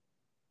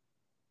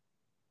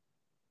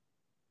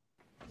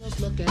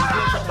looking good, but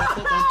I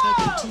think I'm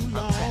taking too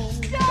long.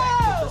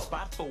 Back to the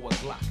spot for a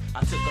Glock. I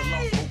took a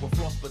loss over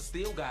floss, but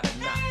still got a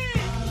knock.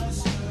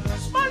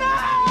 Money!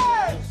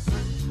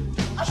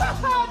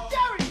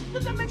 Jerry,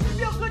 does that make you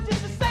feel good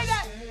just to say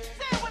that?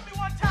 Say it with me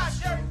one time,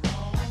 Jerry.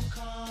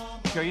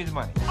 Show you the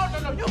money. Oh,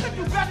 no, you can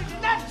do better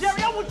than that,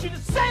 Jerry. I want you to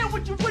say it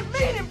with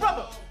meaning,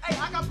 brother. Hey,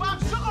 I got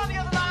Bob Sugar on the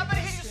other line. I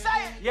better hear you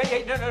say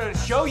it. No.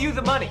 Show you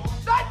the money.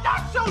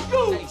 Not show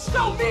you.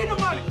 Show me the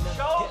money.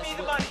 Show me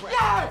the money.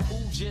 Yeah.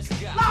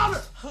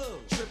 Louder.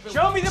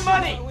 Show me the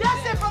money.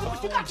 That's it, brother,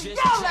 but you got to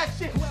yell that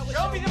shit.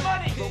 Show me the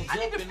money. I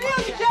need to feel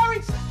you,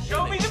 Jerry.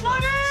 Show me the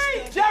money.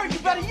 Jerry, you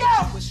better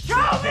yell. Show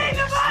me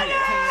the money.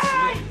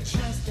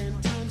 Show me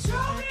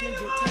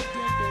the money.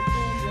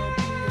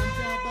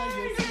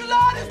 You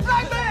love this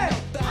black man.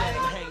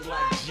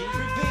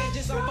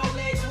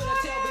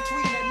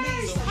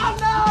 I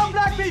love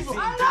black people. I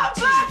love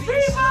black people.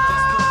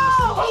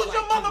 Who's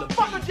your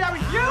motherfucker, Jerry?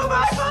 You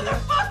my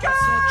motherfucker.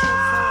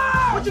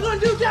 What you gonna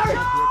do, Jerry?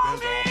 Show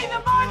me the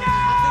money.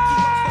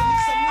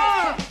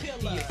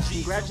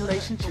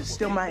 Congratulations, you're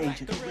still my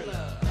agent.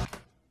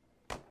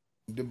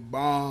 The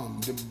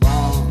bomb, the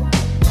bomb.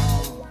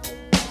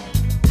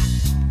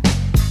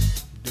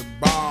 The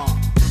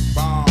bomb,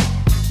 bomb,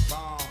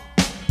 bomb.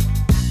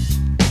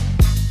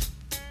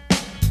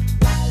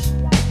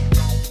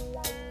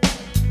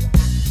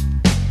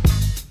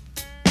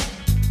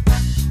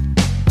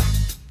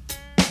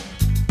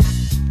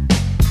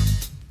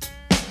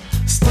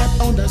 Step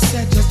on the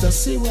set just to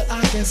see what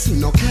I can see.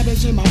 No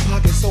cabbage in my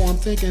pocket, so I'm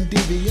thinking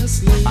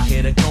deviously. I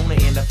hit a corner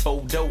in a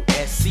photo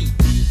SC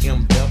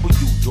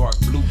BMW dark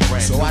blue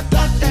brand. So I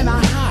duck and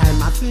I hide,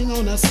 my thing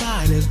on the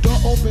side. His door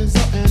opens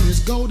up and his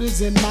gold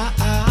is in my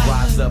eye.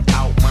 Rise up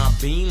out my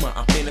beamer.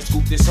 I'm finna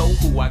scoop this hoe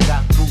who I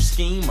got through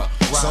schemer.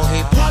 So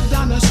he parked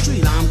down the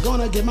street. I'm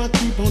gonna get my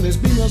creep on. His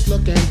beamer's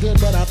looking good,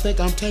 but I think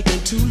I'm taking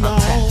too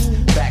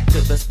long. Back to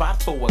the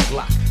spot for a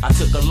Glock. I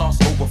took a loss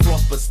over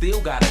floss, but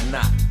still got a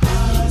knock.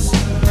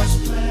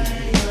 Hustlers,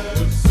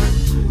 players,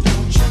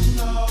 don't you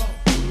know?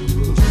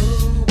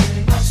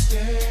 Doing a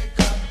stick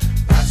up,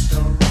 that's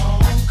the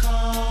wrong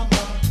come up.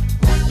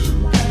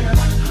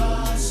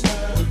 Hustlers,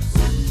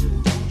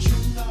 don't you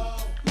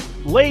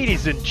know?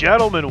 Ladies and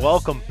gentlemen,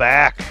 welcome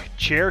back.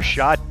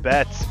 Chairshot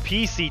Bets,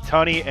 PC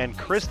Tunney and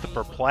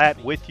Christopher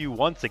Platt with you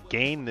once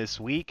again this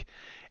week,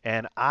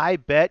 and I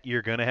bet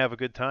you're going to have a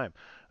good time.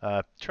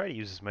 Try to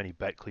use as many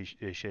bet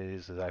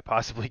cliches as I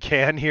possibly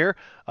can here.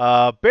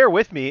 Bear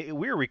with me.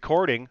 We're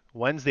recording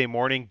Wednesday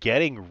morning,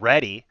 getting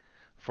ready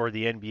for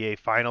the NBA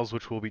Finals,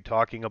 which we'll be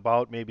talking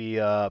about. Maybe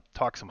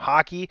talk some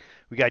hockey.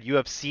 We got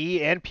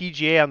UFC and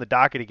PGA on the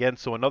docket again,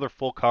 so another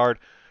full card.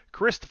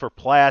 Christopher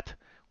Platt,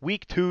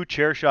 Week 2,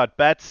 Chairshot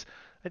Bets.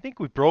 I think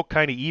we broke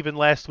kind of even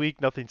last week.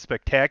 Nothing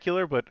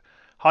spectacular, but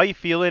how you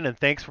feeling? And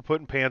thanks for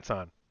putting pants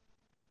on.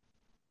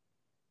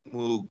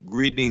 Well,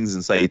 greetings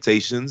and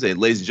salutations. And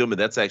ladies and gentlemen,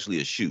 that's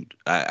actually a shoot.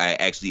 I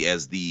actually,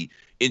 as the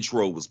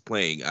intro was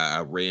playing,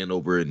 I ran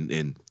over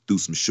and threw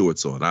some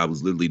shorts on. I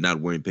was literally not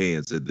wearing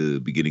pants at the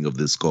beginning of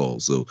this call.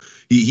 So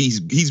he's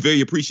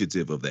very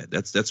appreciative of that.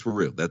 That's for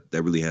real. That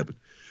really happened.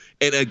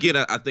 And again,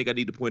 I think I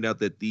need to point out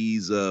that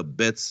these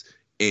bets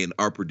and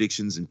our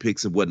predictions and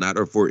picks and whatnot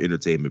are for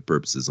entertainment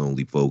purposes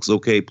only, folks.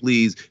 Okay,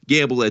 please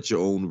gamble at your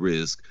own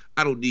risk.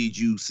 I don't need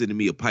you sending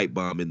me a pipe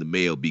bomb in the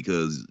mail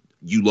because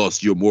you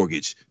lost your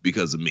mortgage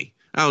because of me.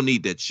 I don't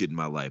need that shit in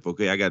my life,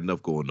 okay? I got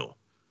enough going on.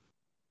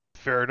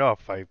 Fair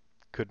enough. I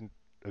couldn't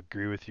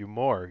agree with you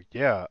more.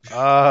 Yeah.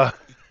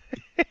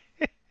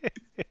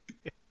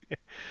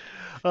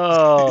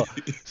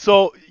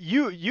 So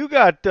you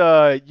got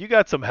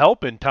some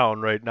help in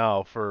town right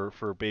now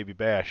for Baby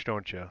Bash,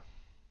 don't you?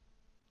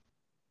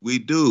 We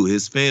do.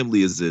 His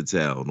family is in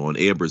town on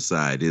Amber's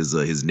side.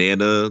 His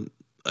nana,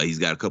 he's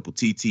got a couple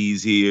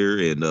TTs here,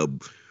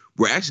 and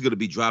we're actually going to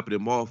be dropping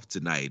him off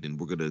tonight, and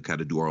we're going to kind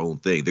of do our own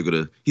thing.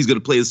 He's going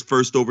to play his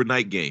first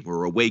overnight game,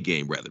 or away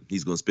game, rather.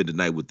 He's going to spend the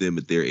night with them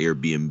at their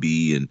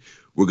Airbnb, and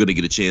we're going to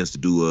get a chance to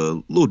do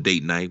a little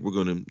date night. We're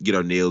going to get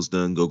our nails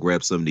done, go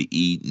grab something to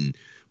eat, and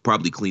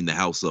probably clean the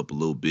house up a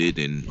little bit,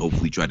 and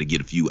hopefully try to get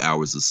a few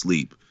hours of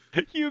sleep.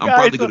 I'm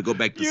probably going to go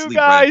back to sleep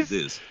right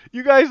after this.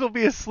 You guys will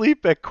be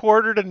asleep at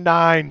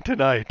 8:45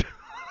 tonight.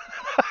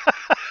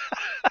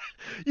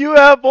 You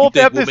have both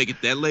you think have we'll this, make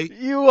it that late?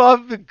 You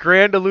have the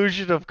grand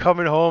illusion of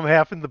coming home,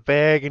 half in the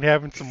bag, and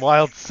having some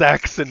wild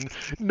sex, and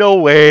no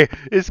way.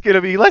 It's going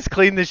to be, let's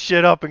clean this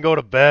shit up and go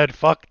to bed.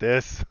 Fuck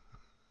this.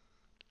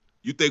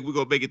 You think we're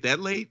going to make it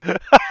that late?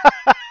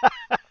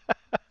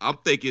 I'm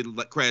thinking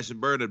like crash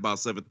and burn at about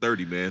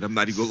 7:30, man. I'm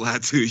not even gonna lie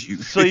to you.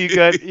 So you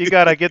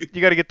gotta get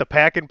the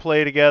pack and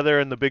play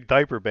together and the big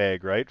diaper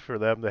bag, right, for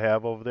them to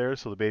have over there,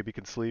 so the baby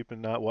can sleep and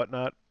not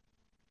whatnot.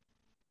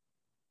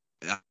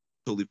 I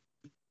totally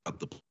forgot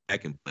the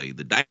pack and play.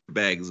 The diaper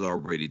bag is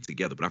already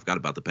together, but I forgot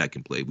about the pack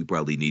and play. We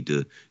probably need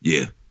to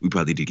get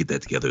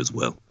that together as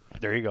well.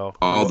 There you go.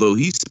 Although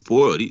he's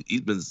spoiled,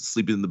 he's been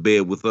sleeping in the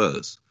bed with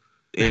us.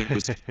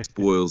 And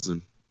spoils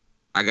and.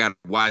 I gotta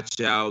watch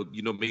out,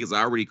 because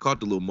I already caught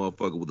the little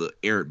motherfucker with an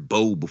errant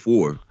bow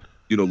before.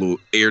 little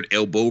aired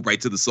elbow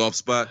right to the soft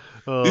spot.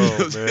 Oh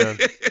man.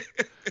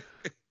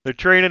 They're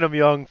training him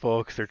young,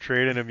 folks. They're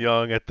training him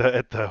young at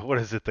the what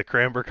is it, the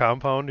Cranber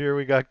compound here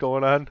we got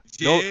going on?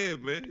 Yeah,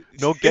 man.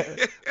 No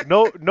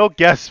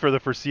guests for the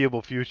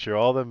foreseeable future.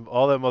 All them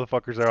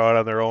motherfuckers are out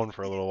on their own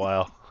for a little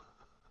while.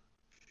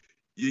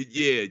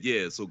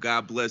 Yeah. So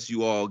God bless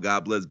you all.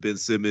 God bless Ben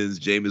Simmons,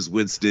 Jameis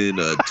Winston,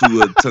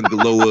 Tua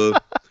Tungaloa,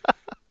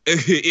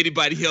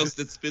 anybody else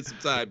that spent some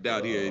time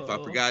down here. If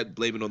I forgot,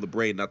 blame it on the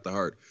brain, not the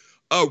heart.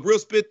 Real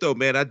spit though,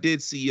 man. I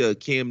did see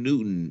Cam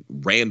Newton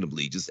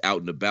randomly just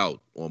out and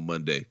about on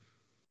Monday.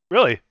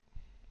 Really?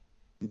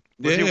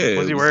 Was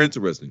he wearing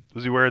interesting?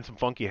 Was he wearing some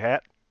funky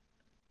hat?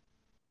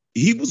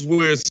 He was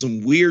wearing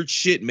some weird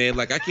shit, man.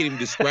 Like I can't even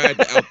describe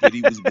the outfit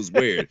he was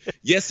wearing.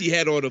 Yes, he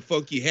had on a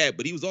funky hat,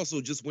 but he was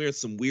also just wearing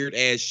some weird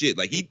ass shit.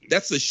 Like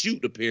that's a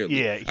shoot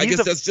apparently. Yeah, I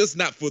guess that's just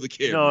not for the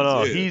cameras.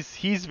 No, yeah.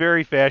 he's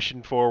very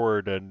fashion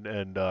forward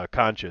and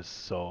conscious.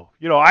 So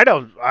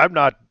I'm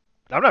not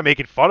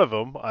making fun of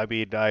him. I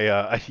mean,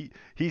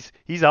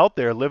 he's out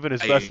there living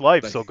his best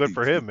life. So good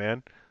for him,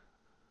 man.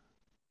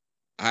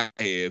 I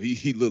am.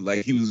 He looked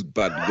like he was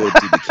about to go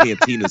to the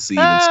cantina scene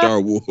in Star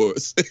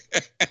Wars.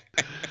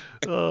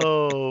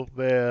 Oh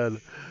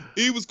man,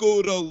 he was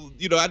cool though.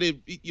 I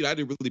didn't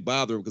really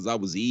bother him because I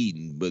was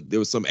eating. But there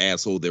was some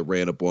asshole that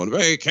ran up on him.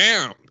 Hey,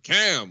 Cam,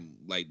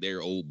 like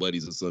they're old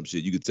buddies or some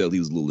shit. You could tell he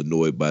was a little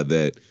annoyed by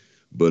that.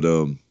 But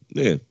wow.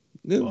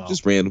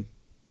 Just random.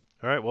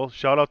 All right, well,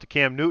 shout out to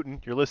Cam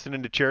Newton. You're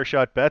listening to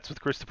Chairshot Bets with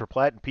Christopher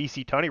Platt and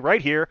PC Tunney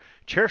right here,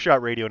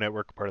 Chairshot Radio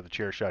Network, part of the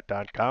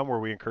Chairshot.com, where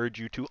we encourage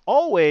you to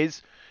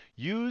always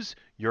use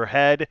your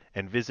head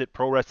and visit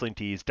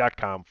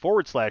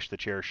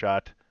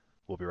ProWrestlingTees.com/thechairshot.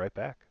 We'll be right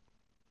back.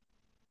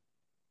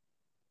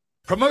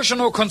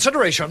 Promotional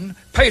consideration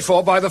paid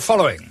for by the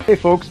following. Hey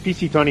folks,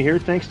 PC Tunney here.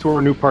 Thanks to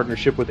our new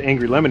partnership with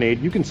Angry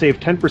Lemonade, you can save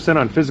 10%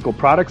 on physical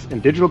products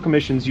and digital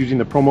commissions using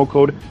the promo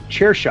code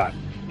ChairShot.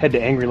 Head to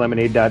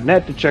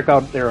angrylemonade.net to check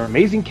out their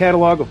amazing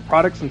catalog of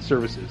products and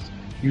services.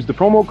 Use the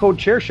promo code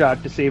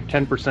ChairShot to save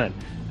 10%.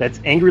 That's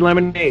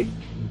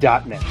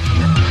angrylemonade.net.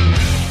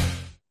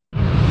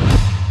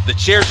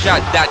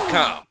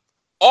 TheChairshot.com.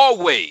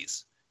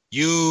 Always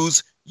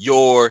use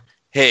your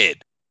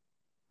head.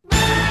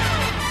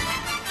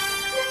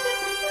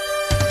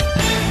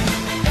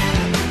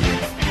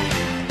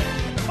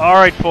 All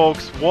right,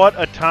 folks, what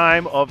a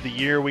time of the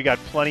year. We got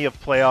plenty of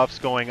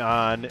playoffs going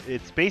on.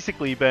 It's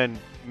basically been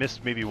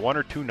missed maybe one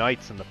or two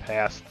nights in the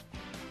past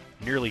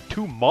nearly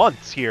 2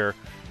 months here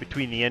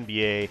between the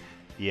NBA,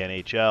 the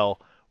NHL.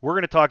 We're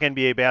going to talk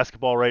NBA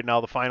basketball right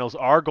now. The finals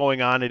are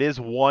going on. It is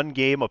one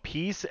game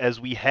apiece as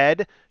we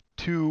head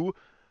to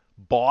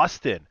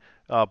Boston.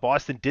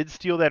 Boston did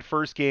steal that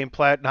first game.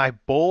 Platt and I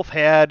both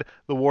had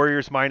the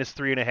Warriors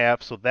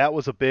 -3.5, so that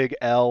was a big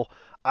L.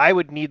 I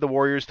would need the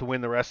Warriors to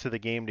win the rest of the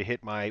game to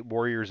hit my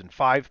Warriors in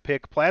 5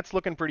 pick. Platt's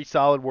looking pretty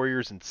solid,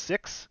 Warriors in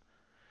 6.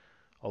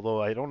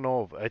 Although I don't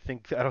know. I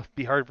think that'll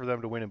be hard for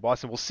them to win in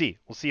Boston. We'll see.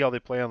 We'll see how they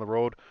play on the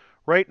road.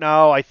 Right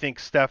now, I think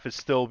Steph is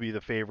still be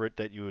the favorite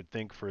that you would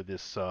think for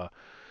this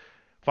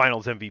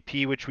Finals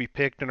MVP, which we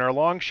picked. In our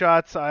long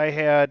shots, I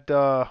had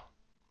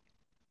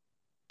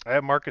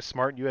Marcus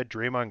Smart and you had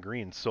Draymond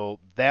Green. So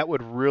that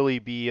would really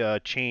be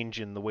a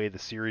change in the way the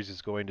series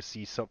is going to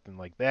see something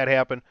like that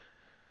happen.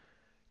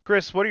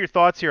 Chris, what are your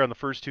thoughts here on the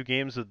first 2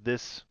 games of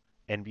this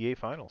NBA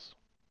Finals?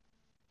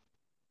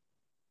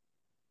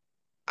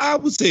 I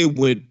would say it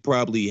went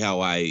probably how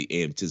I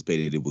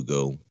anticipated it would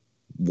go.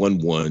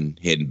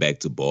 1-1 heading back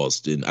to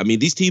Boston. I mean,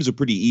 these teams are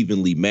pretty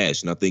evenly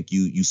matched, and I think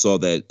you saw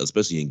that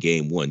especially in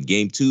Game 1.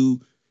 Game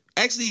 2,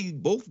 actually,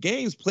 both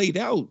games played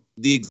out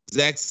the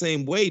exact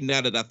same way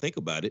now that I think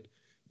about it.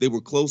 They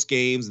were close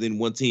games, then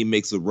one team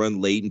makes a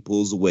run late and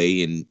pulls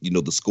away, and,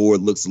 the score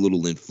looks a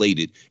little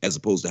inflated as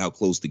opposed to how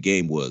close the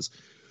game was.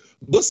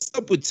 What's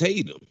up with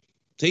Tatum?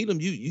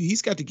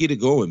 He's got to get it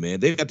going, man.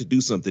 They've got to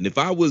do something. If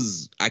I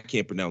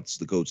can't pronounce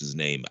the coach's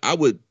name.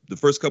 The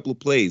first couple of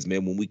plays,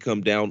 man, when we come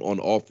down on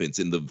offense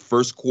in the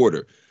first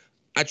quarter,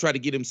 I try to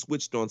get him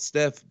switched on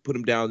Steph, put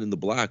him down in the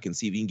block and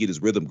see if he can get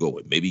his rhythm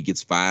going. Maybe he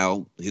gets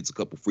fouled, hits a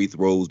couple free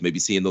throws. Maybe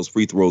seeing those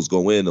free throws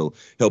go in will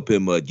help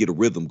him get a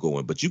rhythm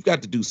going. But you've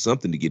got to do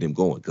something to get him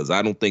going because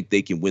I don't think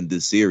they can win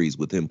this series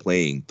with him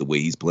playing the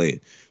way he's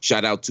playing.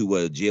 Shout out to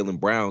Jaylen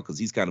Brown because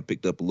he's kind of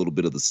picked up a little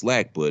bit of the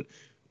slack, but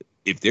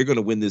if they're going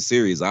to win this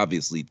series,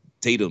 obviously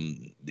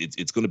Tatum,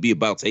 it's going to be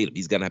about Tatum.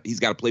 He's got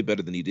to play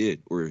better than he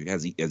did, or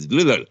has he?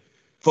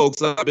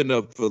 Folks, I've been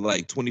up for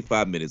like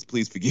 25 minutes.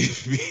 Please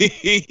forgive me.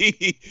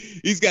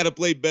 He's got to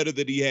play better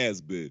than he has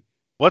been.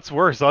 What's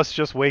worse, us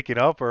just waking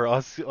up, or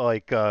us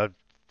like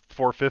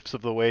 4/5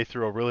 of the way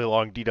through a really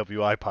long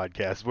DWI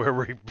podcast where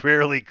we're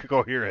barely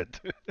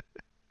coherent?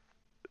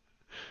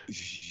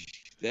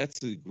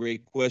 That's a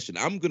great question.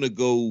 I'm gonna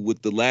go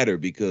with the latter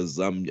because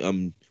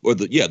the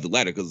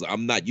latter because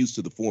I'm not used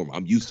to the former.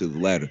 I'm used to the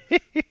latter.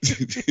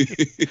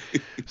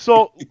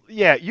 So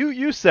yeah,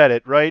 you said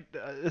it right.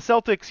 The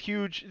Celtics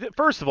huge.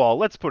 First of all,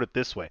 let's put it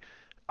this way: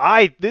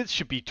 this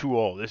should be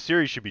 2-0. This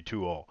series should be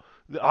 2-0.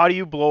 How do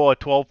you blow a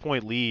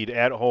 12-point lead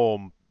at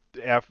home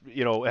after,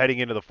 heading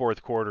into the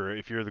fourth quarter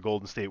if you're the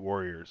Golden State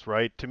Warriors,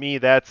 right? To me,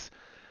 that's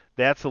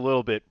a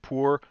little bit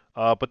poor.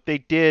 But they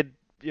did,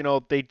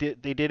 they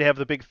did have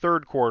the big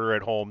third quarter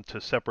at home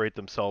to separate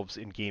themselves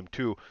in game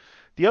two.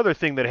 The other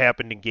thing that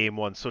happened in game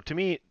one, so to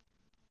me,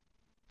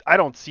 I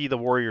don't see the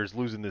Warriors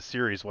losing this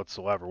series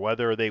whatsoever.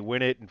 Whether they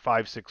win it in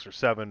 5, 6, or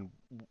 7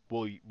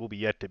 will be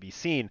yet to be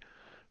seen.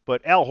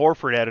 But Al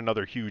Horford had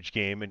another huge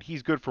game, and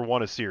he's good for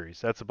one a series.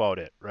 That's about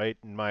it, right?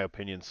 In my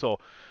opinion. So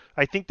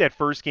I think that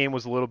first game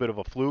was a little bit of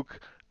a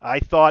fluke. I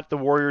thought the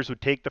Warriors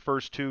would take the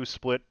first two,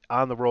 split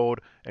on the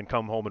road, and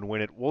come home and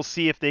win it. We'll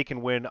see if they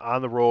can win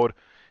on the road. It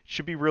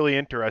should be really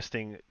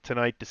interesting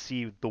tonight to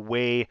see the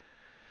way.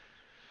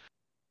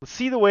 Let's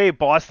see the way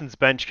Boston's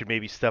bench could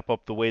maybe step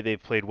up the way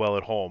they've played well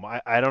at home.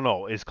 I don't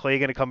know. Is Clay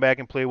going to come back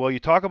and play well? You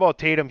talk about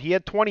Tatum. He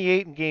had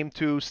 28 in game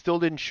two, still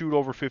didn't shoot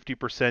over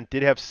 50%,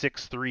 did have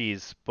 6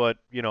 threes, but,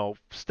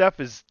 Steph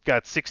has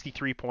got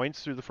 63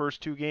 points through the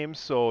first 2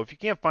 games, so if you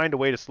can't find a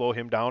way to slow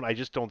him down, I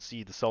just don't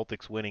see the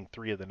Celtics winning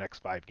 3 of the next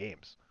 5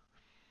 games.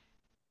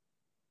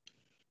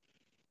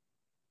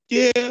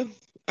 Yeah,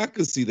 I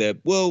could see that.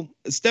 Well,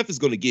 Steph is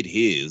going to get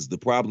his. The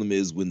problem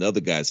is when the other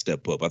guys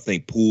step up. I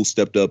think Poole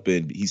stepped up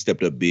and he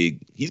stepped up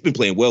big. He's been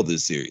playing well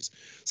this series.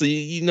 So,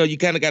 you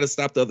kind of got to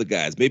stop the other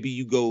guys. Maybe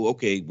you go,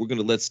 okay, we're going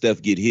to let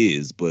Steph get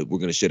his, but we're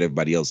going to shut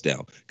everybody else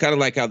down. Kind of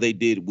like how they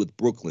did with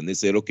Brooklyn. They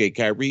said, okay,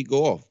 Kyrie,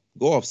 go off.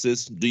 Go off,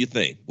 sis. Do your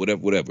thing.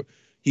 Whatever.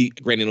 He,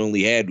 granted,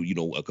 only had,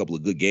 a couple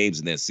of good games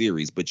in that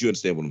series, but you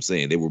understand what I'm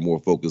saying. They were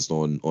more focused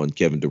on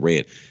Kevin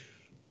Durant.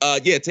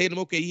 Yeah, Tatum,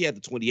 okay, he had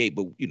the 28,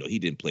 but, he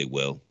didn't play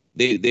well.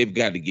 They've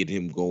got to get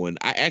him going.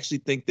 I actually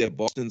think that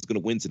Boston's going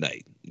to win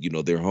tonight.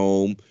 They're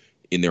home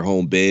in their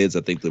home beds.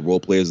 I think the role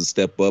players will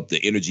step up.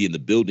 The energy in the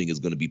building is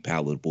going to be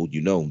palatable.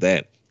 You know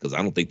that because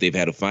I don't think they've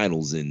had a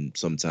finals in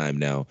some time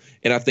now.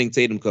 And I think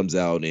Tatum comes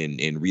out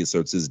and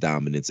reasserts his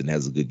dominance and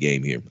has a good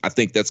game here. I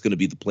think that's going to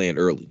be the plan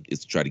early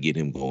is to try to get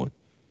him going.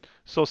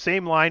 So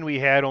same line we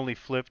had, only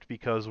flipped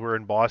because we're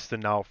in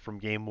Boston now from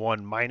game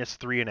one,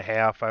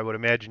 -3.5. I would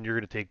imagine you're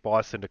going to take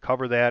Boston to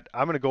cover that.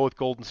 I'm going to go with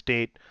Golden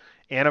State,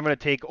 and I'm going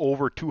to take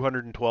over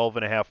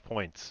 212.5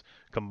 points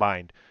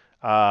combined.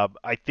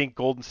 I think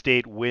Golden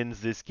State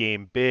wins this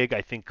game big.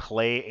 I think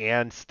Clay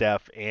and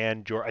Steph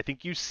and Jordan. I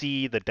think you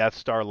see the Death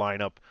Star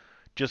lineup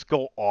just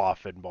go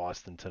off in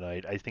Boston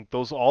tonight. I think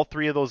all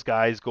 3 of those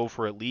guys go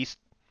for at least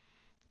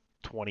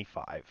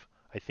 25.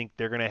 I think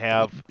they're going to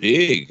have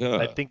big. Huh?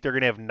 I think they're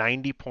going to have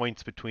 90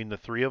 points between the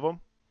 3 of them,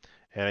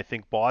 and I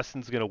think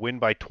Boston's going to win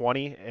by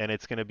 20, and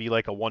it's going to be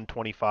like a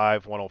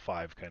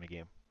 125-105 kind of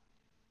game.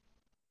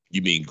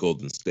 You mean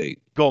Golden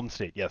State? Golden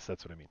State, yes,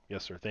 that's what I mean.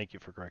 Yes, sir. Thank you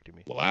for correcting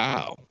me.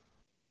 Wow.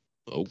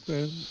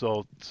 Okay.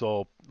 So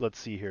let's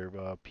see here.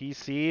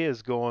 PC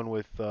is going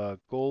with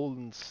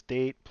Golden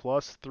State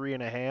plus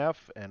 3.5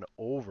 and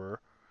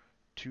over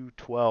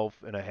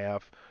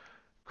 212.5.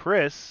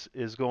 Chris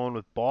is going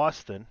with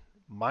Boston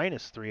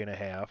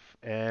 -3.5.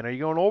 And are you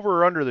going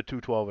over or under the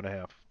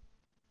 212.5?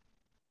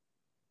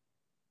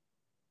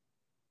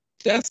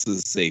 That's a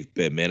safe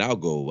bet, man. I'll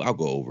go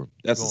over.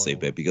 That's a safe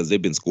bet because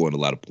they've been scoring a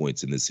lot of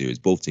points in this series.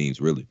 Both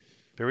teams, really.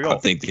 There we go. I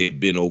think they've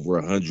been over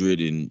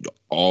 100 in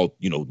all,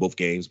 both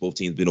games. Both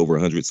teams been over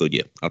 100. So,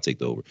 yeah, I'll take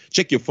the over.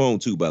 Check your phone,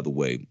 too, by the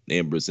way.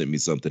 Amber sent me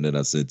something that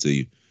I sent to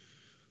you.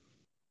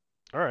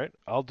 All right.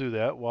 I'll do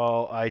that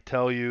while I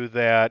tell you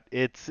that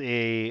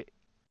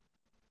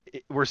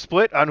we're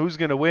split on who's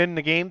going to win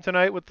the game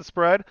tonight with the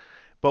spread,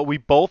 but we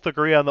both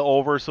agree on the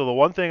over. So the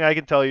one thing I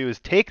can tell you is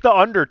take the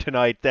under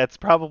tonight. That's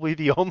probably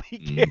the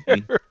only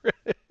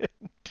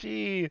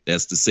guarantee.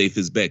 That's the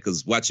safest bet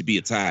because watch it be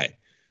a tie.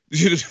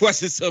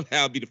 Watch it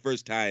somehow be the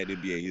first tie in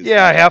NBA history.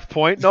 Yeah, half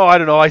point. No, I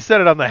don't know. I said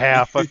it on the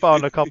half. I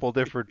found a couple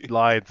different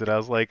lines, and I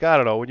was like, I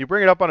don't know. When you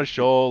bring it up on a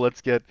show,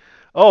 let's get.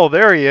 Oh,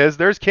 there he is.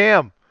 There's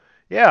Cam.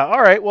 Yeah.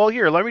 All right. Well,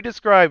 here, let me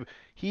describe.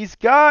 He's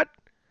got.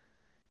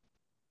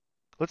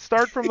 Let's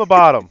start from the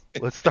bottom.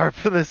 Let's start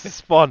from this. Is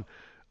fun.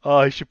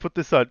 I should put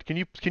this on. Can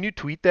you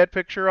tweet that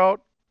picture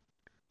out?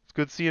 It's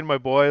good seeing my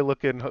boy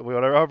looking.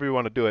 Whatever, however you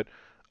want to do it.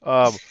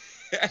 So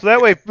that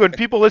way, when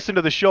people listen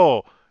to the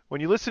show. When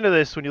you listen to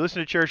this, when you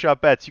listen to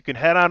Chairshot Bets, you can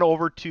head on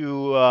over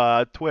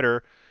to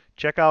Twitter,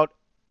 check out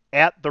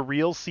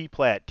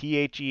 @TheRealCPlatt,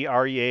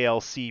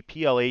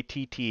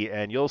 TheRealCPlatt,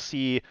 and you'll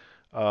see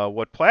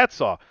what Platt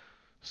saw.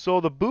 So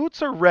the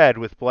boots are red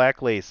with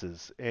black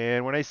laces,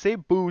 and when I say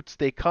boots,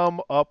 they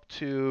come up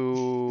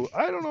to,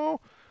 I don't know,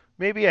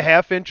 maybe a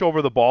half inch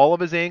over the ball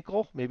of his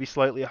ankle, maybe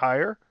slightly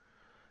higher,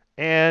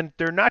 and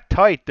they're not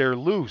tight, they're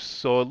loose,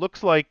 so it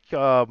looks like...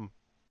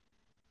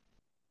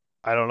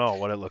 I don't know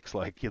what it looks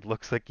like. It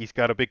looks like he's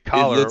got a big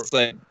collar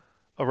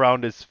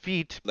around his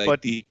feet,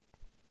 like the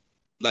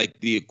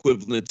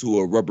equivalent to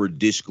a rubber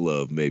dish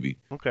glove, maybe.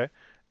 Okay,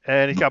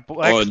 and he's got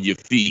black on your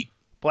feet.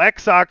 Black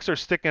socks are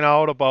sticking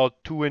out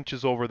about 2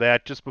 inches over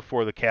that, just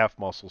before the calf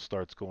muscle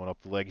starts going up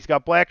the leg. He's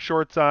got black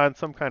shorts on,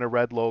 some kind of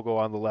red logo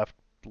on the left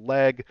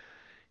leg.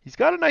 He's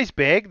got a nice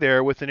bag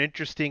there with an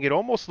interesting. It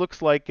almost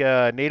looks like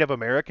a Native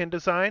American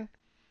design.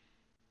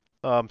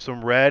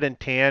 some red and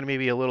tan,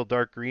 maybe a little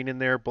dark green in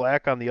there,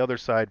 black on the other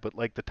side, but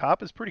like the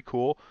top is pretty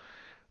cool.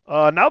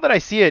 Now that I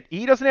see it,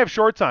 he doesn't have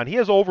shorts on. He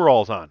has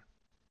overalls on.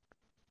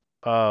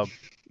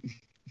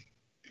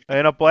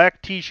 And a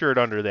black T-shirt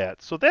under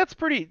that. So that's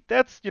pretty.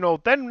 Then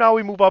now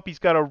we move up. He's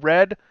got a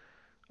red.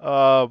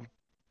 Uh,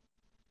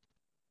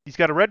 he's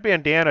got a red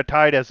bandana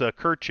tied as a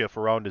kerchief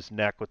around his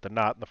neck with the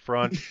knot in the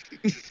front.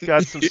 He's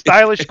got some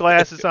stylish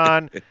glasses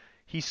on.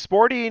 He's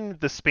sporting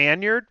the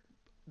Spaniard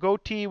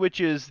goatee,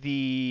 which is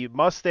the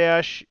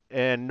mustache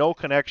and no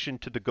connection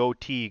to the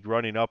goatee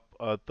running up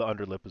the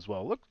underlip as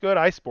well. Looks good.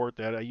 I sport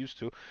that. I used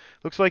to.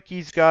 Looks like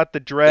he's got the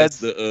dreads.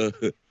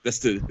 That's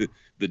the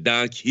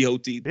Don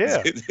Quixote.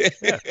 Yeah.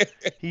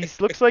 He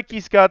looks like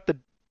he's got the.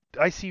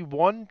 I see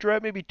one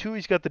dread, maybe two.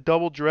 He's got the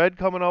double dread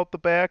coming out the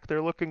back.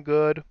 They're looking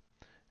good.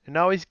 And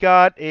now he's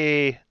got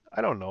I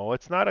don't know.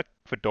 It's not a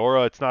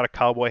fedora. It's not a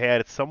cowboy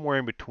hat. It's somewhere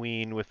in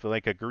between with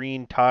like a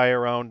green tie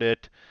around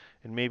it.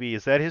 And maybe,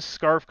 is that his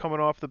scarf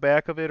coming off the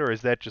back of it, or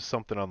is that just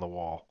something on the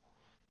wall?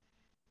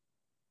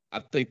 I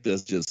think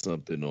that's just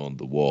something on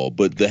the wall.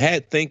 But the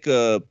hat, think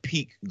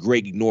peak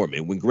Greg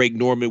Norman. When Greg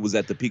Norman was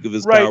at the peak of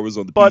his powers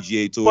on the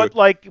PGA Tour.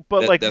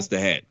 But that's the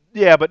hat.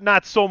 Yeah, but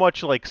not so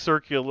much like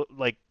circular,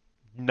 like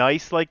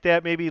nice like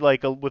that. Maybe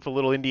like with a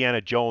little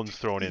Indiana Jones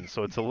thrown in.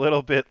 So it's a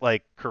little bit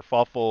like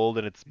kerfuffled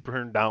and it's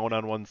burned down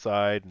on one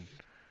side.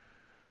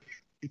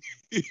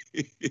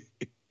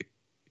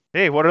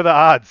 Hey, what are the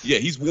odds? Yeah,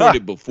 he's worn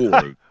it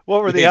before.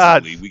 What were the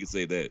odds? We can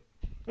say that.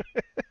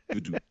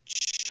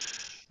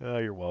 Oh,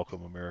 you're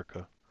welcome,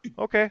 America.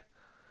 Okay.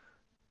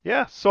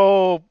 Yeah,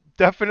 so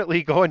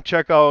definitely go and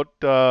check out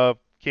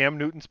Cam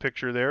Newton's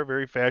picture there.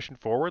 Very fashion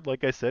forward.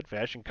 Like I said,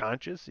 fashion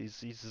conscious. He's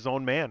his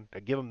own man. I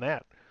give him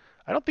that.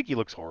 I don't think he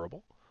looks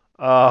horrible.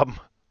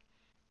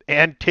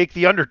 And take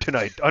the under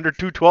tonight. Under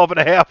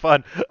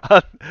 212.5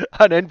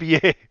 on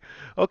NBA.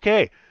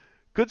 Okay.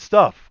 Good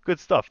stuff. Good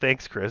stuff.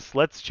 Thanks, Chris.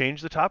 Let's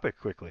change the topic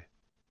quickly.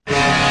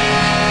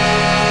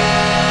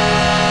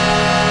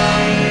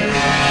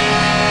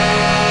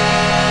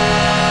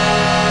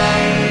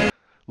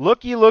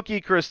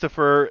 Looky,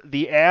 Christopher.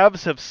 The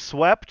Avs have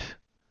swept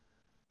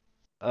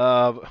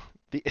the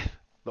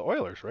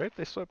Oilers, right?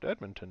 They swept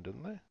Edmonton,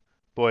 didn't they?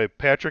 Boy,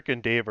 Patrick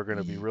and Dave are going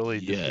to be really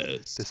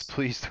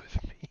displeased with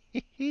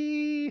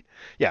me.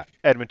 Yeah,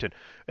 Edmonton.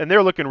 And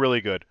they're looking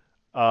really good.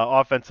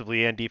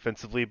 Offensively and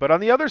defensively. But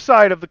on the other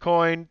side of the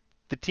coin,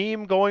 the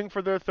team going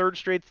for their third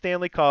straight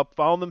Stanley Cup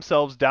found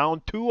themselves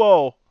down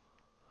 2-0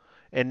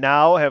 and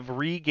now have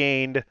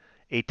regained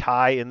a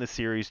tie in the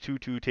series,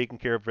 2-2, taking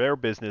care of their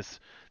business.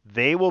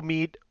 They will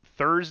meet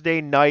Thursday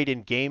night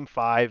in Game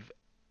 5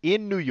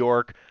 in New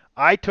York.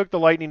 I took the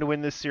Lightning to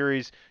win this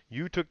series.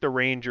 You took the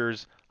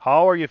Rangers.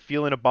 How are you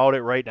feeling about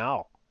it right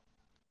now?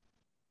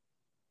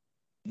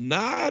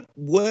 Not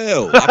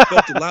well. I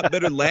felt a lot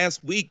better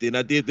last week than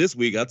I did this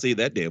week. I'll tell you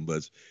that damn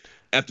much.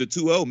 After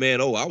 2-0,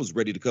 man, I was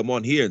ready to come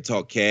on here and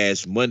talk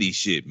cash money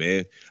shit,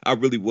 man. I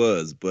really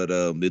was. But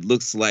it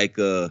looks like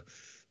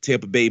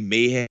Tampa Bay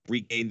may have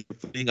regained their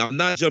footing. I'm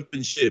not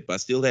jumping ship. I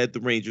still had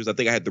the Rangers. I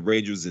think I had the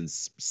Rangers in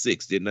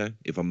 6, didn't I?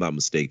 If I'm not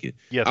mistaken.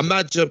 Yes. I'm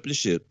not jumping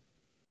ship.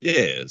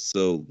 Yeah,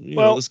 so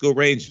let's go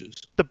Rangers.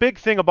 The big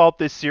thing about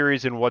this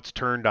series and what's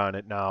turned on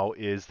it now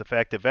is the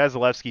fact that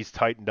Vasilevsky's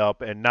tightened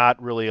up and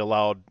not really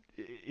allowed,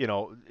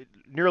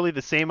 nearly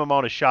the same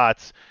amount of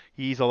shots.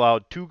 He's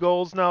allowed 2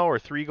 goals now or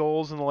 3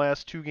 goals in the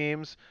last 2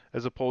 games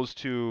as opposed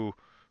to,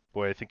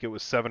 I think it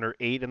was 7 or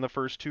 8 in the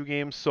first 2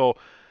 games. So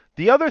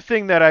the other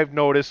thing that I've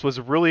noticed was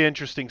a really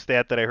interesting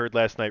stat that I heard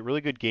last night.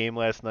 Really good game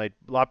last night.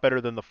 A lot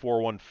better than the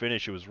 4-1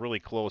 finish. It was really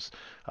close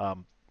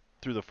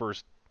through the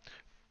first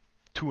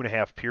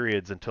 2.5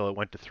 periods until it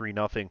went to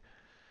 3-0.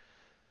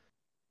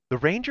 The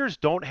Rangers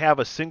don't have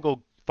a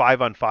single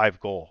 5-on-5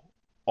 goal.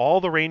 All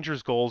the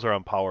Rangers' goals are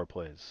on power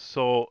plays.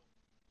 So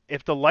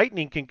if the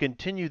Lightning can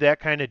continue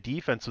that kind of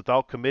defense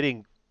without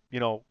committing,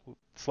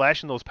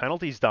 slashing those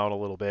penalties down a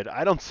little bit,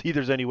 I don't see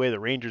there's any way the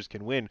Rangers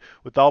can win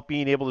without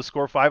being able to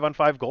score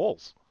 5-on-5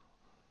 goals.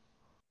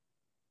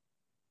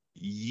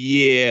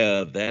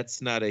 Yeah,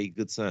 that's not a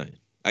good sign.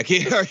 I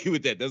can't argue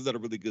with that. That's not a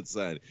really good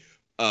sign.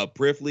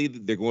 Prayerfully,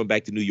 they're going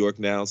back to New York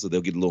now, so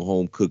they'll get a little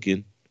home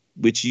cooking,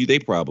 which they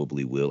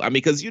probably will. I mean,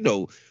 because,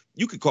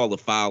 you could call a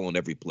foul on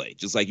every play,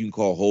 just like you can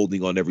call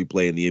holding on every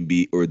play in the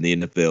NBA or in the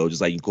NFL,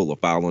 just like you can call a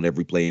foul on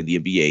every play in the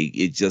NBA.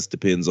 It just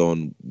depends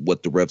on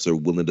what the refs are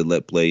willing to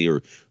let play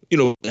or,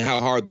 how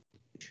hard.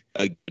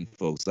 Again,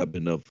 folks, I've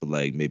been up for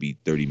like maybe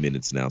 30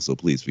 minutes now, so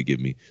please forgive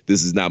me.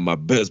 This is not my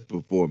best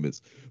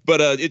performance.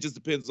 But it just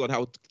depends on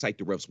how tight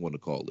the refs want to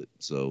call it.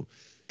 So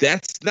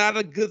that's not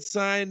a good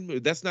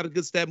sign. That's not a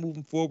good stat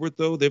moving forward,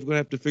 though. They're going to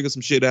have to figure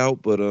some shit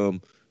out. But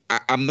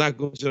I'm not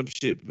going to jump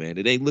ship, man.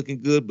 It ain't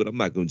looking good, but I'm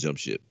not going to jump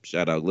ship.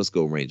 Shout out. Let's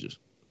go, Rangers.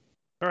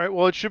 All right,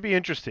 well, it should be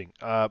interesting.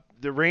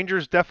 The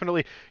Rangers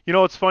definitely,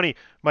 it's funny.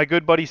 My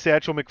good buddy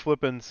Satchel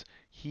McFlippins,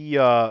 he's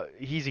a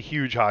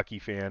huge hockey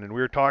fan, and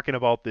we were talking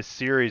about this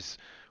series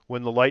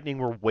when the Lightning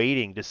were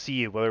waiting to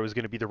see whether it was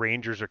going to be the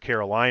Rangers or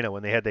Carolina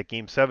when they had that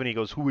Game 7. He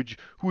goes, who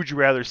would you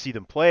rather see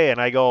them play? And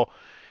I go,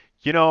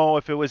 You know,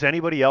 if it was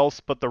anybody else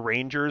but the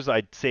Rangers,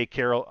 I'd say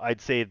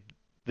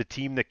the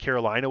team that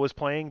Carolina was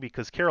playing,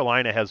 because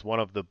Carolina has one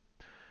of the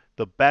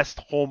best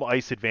home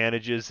ice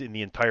advantages in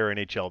the entire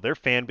NHL. Their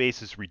fan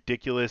base is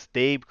ridiculous.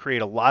 They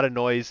create a lot of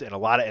noise and a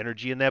lot of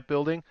energy in that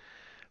building.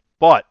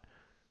 But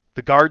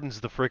the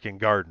Garden's the freaking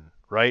Garden,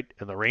 right?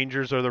 And the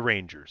Rangers are the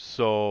Rangers.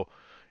 So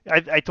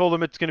I told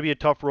them it's going to be a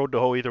tough road to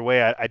hoe either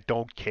way. I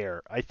don't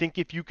care. I think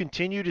if you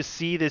continue to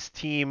see this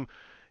team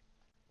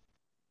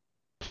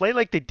play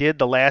like they did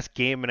the last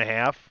game and a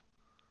half,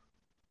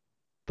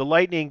 the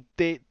Lightning,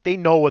 they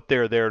know what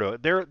they're there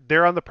to.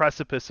 They're on the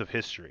precipice of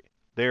history.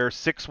 They're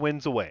 6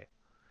 wins away.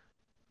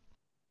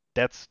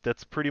 That's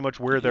pretty much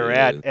where they're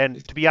at.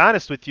 And to be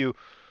honest with you,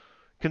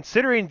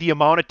 considering the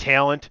amount of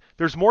talent,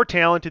 there's more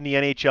talent in the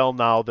NHL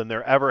now than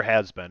there ever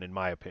has been, in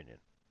my opinion.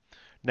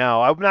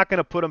 Now, I'm not going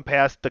to put them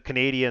past the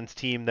Canadiens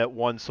team that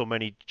won so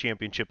many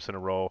championships in a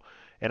row,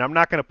 and I'm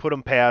not going to put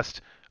them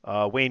past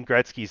Wayne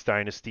Gretzky's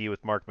dynasty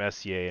with Mark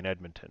Messier in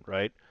Edmonton,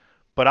 right?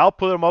 But I'll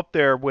put them up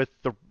there with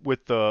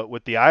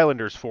the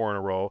Islanders 4 in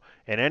a row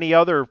and any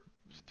other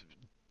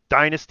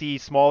dynasty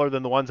smaller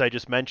than the ones I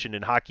just mentioned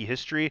in hockey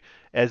history,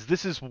 as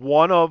this is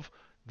one of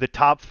the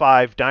top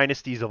 5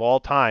 dynasties of all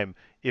time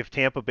if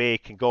Tampa Bay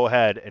can go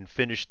ahead and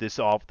finish this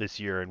off this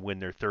year and win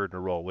their 3rd in a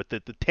row. With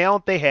the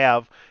talent they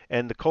have,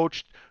 and the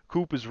coach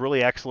Coop is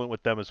really excellent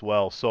with them as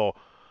well. So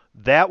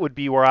that would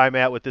be where I'm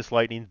at with this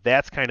Lightning.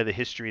 That's kind of the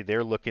history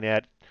they're looking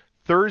at.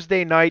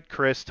 Thursday night,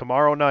 Chris,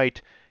 tomorrow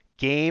night,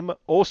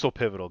 also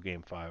pivotal,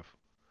 Game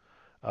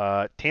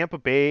 5. Tampa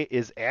Bay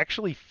is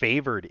actually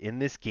favored in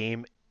this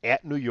game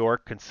at New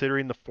York,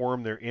 considering the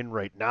form they're in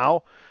right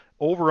now.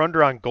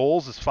 Over-under on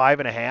goals is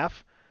 5.5.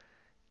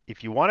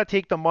 If you want to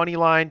take the money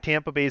line,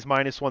 Tampa Bay's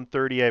minus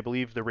 130. I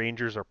believe the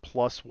Rangers are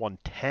plus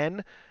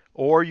 110.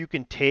 Or you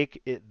can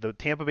take the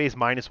Tampa Bay's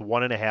minus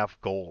 1.5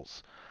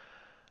 goals.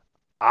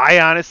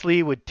 I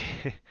honestly would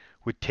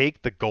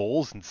take the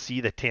goals and see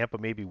that Tampa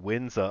maybe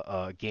wins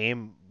a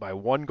game by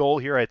 1 goal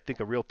here. I think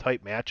a real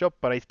tight matchup,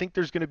 but I think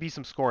there's going to be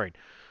some scoring.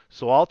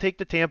 So I'll take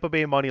the Tampa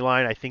Bay money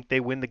line. I think they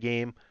win the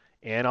game,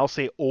 and I'll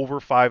say over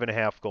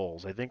 5.5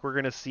 goals. I think we're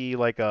going to see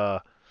like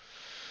a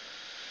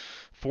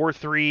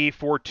 4-3,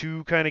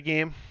 4-2 kind of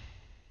game.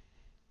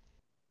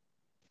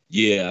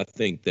 Yeah, I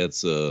think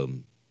that's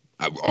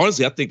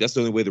honestly, I think that's the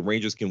only way the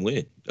Rangers can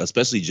win,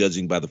 especially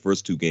judging by the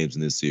first 2 games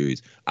in this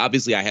series.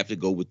 Obviously, I have to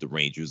go with the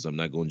Rangers. I'm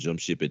not going to jump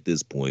ship at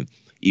this point,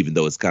 even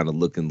though it's kind of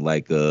looking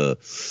like the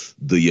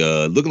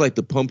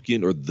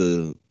pumpkin, or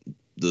the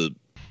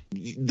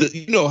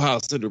you know how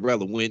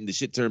Cinderella went and the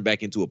shit turned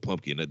back into a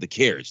pumpkin, the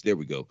carriage. There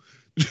we go.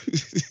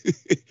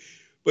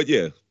 But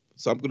yeah,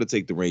 so I'm going to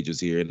take the Rangers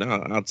here, and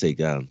I'll take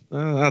the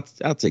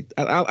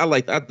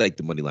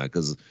money line,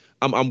 because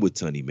I'm with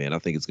Tunney, man. I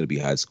think it's going to be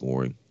high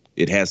scoring.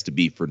 It has to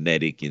be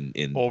frenetic and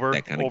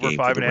that kind of game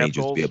for the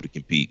Rangers to be able to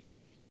compete.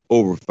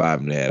 Over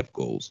 5.5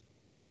 goals.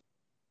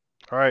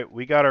 All right,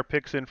 we got our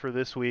picks in for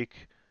this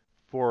week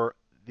for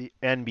the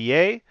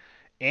NBA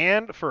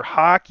and for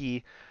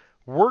hockey.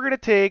 We're going to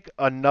take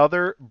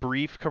another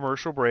brief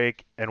commercial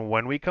break, and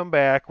when we come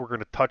back, we're going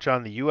to touch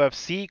on the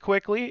UFC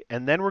quickly,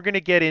 and then we're going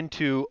to get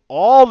into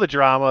all the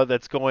drama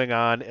that's going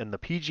on in the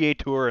PGA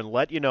Tour and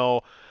let you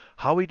know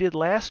how we did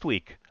last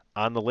week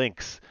on the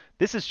links.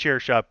 This is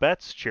Chairshot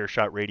Bets,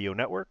 Chairshot Radio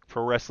Network,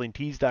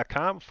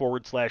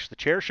 ProWrestlingTees.com/the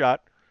Chairshot.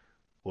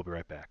 We'll be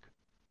right back.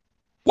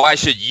 Why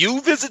should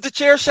you visit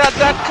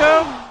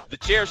thechairshot.com?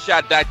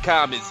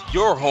 Thechairshot.com is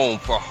your home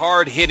for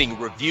hard-hitting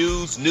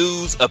reviews,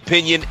 news,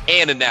 opinion,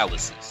 and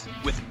analysis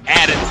with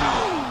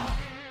attitude.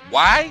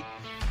 Why?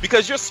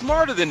 Because you're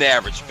smarter than the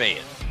average fan.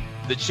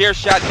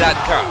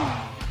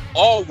 Thechairshot.com.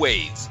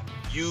 Always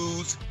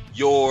use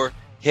your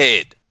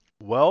head.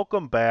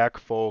 Welcome back,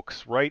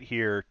 folks. Right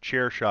here,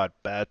 Chairshot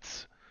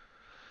Bets.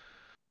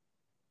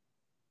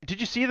 Did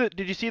you see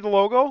the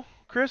logo,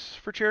 Chris,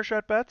 for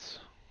Chairshot Bets?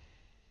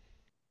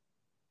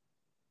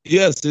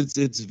 Yes,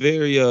 it's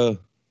very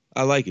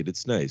I like it.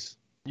 It's nice.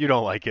 You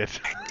don't like it.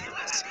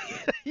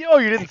 Oh,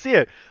 you didn't see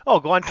it.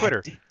 Oh, go on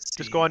Twitter.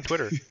 Just go on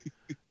Twitter.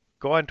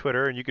 Go on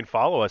Twitter and you can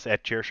follow us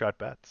at Chairshot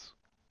Bets.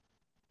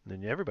 And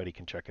then everybody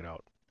can check it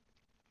out.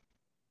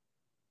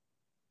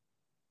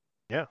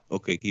 Yeah.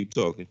 Okay, keep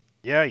talking.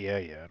 Yeah.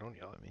 Don't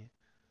yell at me.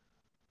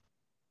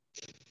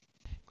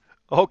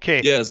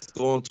 Okay. Yes,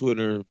 go on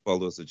Twitter and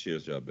follow us at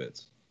Chairshot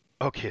Bets.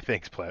 Okay,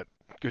 thanks, Platt.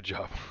 Good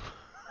job.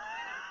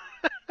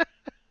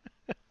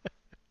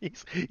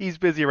 He's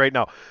busy right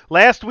now.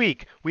 Last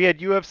week, we had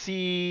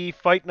UFC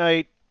Fight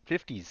Night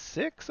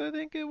 56, I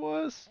think it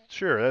was.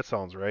 Sure, that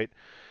sounds right.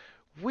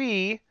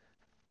 We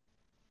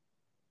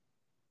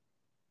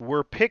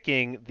were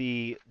picking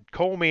the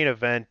co-main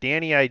event,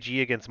 Danny IG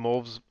against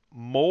Movsar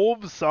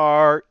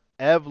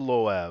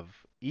Evloev.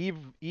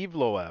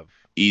 Evloev.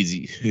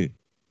 Easy.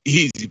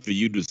 Easy for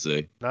you to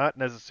say. Not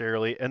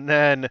necessarily. And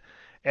then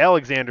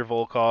Alexander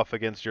Volkov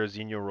against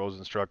Jairzinho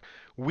Rosenstruck.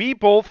 We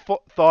both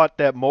thought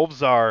that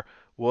Movsar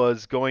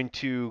was going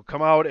to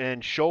come out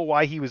and show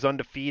why he was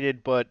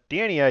undefeated, but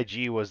Danny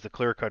IG was the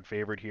clear-cut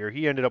favorite here.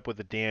 He ended up with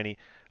a Danny.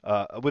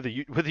 with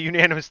a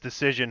unanimous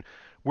decision.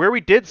 Where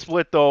we did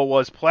split though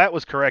was Platt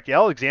was correct.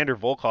 Alexander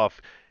Volkov,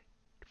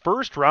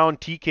 first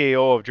round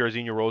TKO of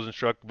Jairzinho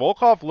Rozenstruik.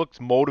 Volkov looks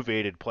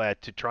motivated,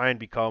 Platt, to try and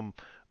become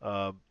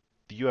the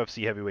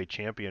UFC heavyweight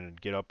champion and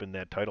get up in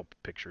that title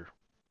picture.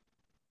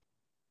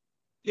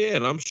 Yeah,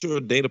 and I'm sure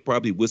Dana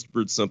probably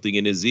whispered something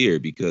in his ear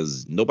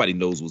because nobody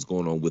knows what's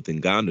going on with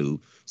Ngannou.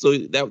 So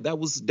that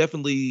was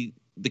definitely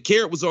the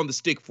carrot was on the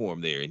stick for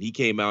him there, and he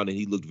came out and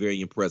he looked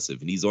very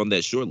impressive, and he's on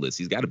that short list.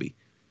 He's got to be.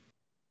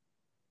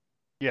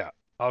 Yeah,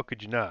 how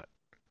could you not?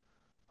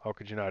 How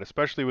could you not?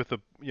 Especially with the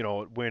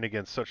win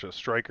against such a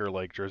striker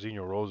like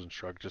Jairzinho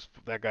Rozenstruik. Just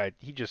that guy,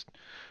 he just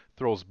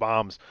throws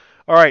bombs.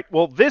 All right,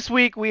 well this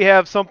week we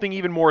have something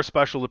even more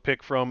special to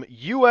pick from.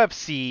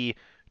 UFC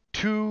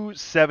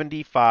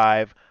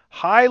 275,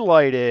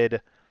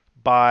 highlighted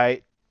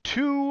by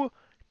 2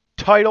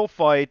 title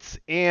fights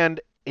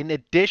and an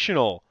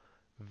additional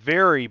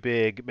very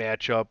big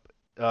matchup.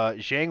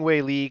 Zhang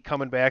Wei Li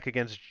coming back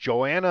against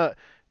Joanna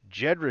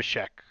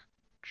Jedrzejczyk.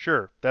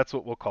 Sure, that's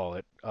what we'll call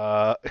it.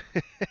 Zhang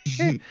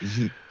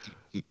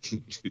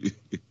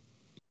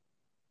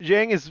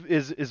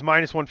is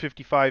minus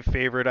 155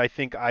 favorite. I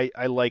think I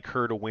like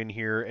her to win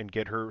here and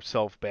get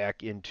herself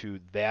back into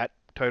that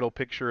title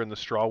picture in the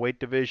strawweight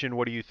division.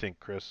 What do you think,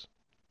 Chris?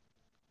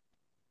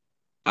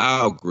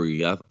 I'll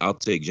agree. I'll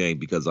take Jane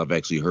because I've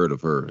actually heard of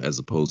her as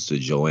opposed to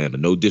Joanna.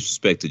 No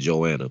disrespect to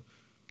Joanna.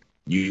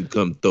 You can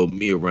come throw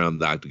me around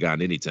the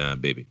octagon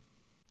anytime, baby.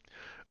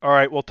 All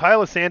right, well,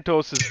 Tyler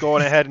Santos is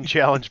going ahead and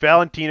challenge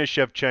Valentina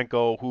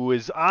Shevchenko, who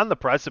is on the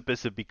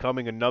precipice of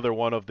becoming another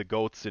one of the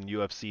GOATs in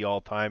UFC all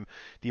time.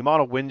 The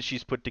amount of wins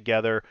she's put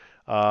together,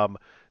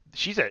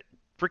 she's a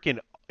freaking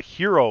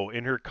hero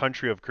in her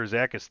country of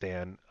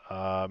Kyrgyzstan.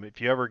 If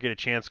you ever get a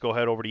chance, go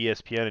head over to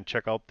ESPN and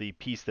check out the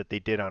piece that they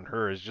did on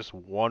her. It's just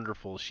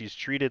wonderful. She's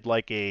treated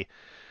like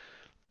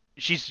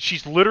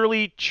she's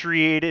literally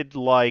treated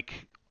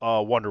like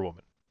Wonder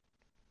Woman.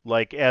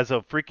 Like as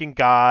a freaking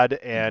god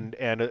and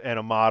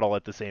a model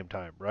at the same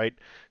time, right?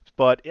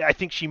 But I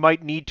think she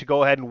might need to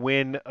go ahead and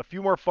win a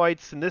few more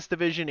fights in this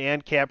division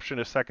and capture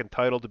a second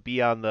title to be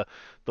on the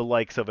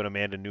likes of an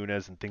Amanda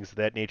Nunes and things of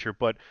that nature.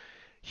 But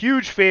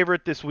huge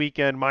favorite this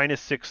weekend, minus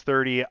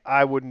 630.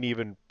 I wouldn't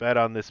even bet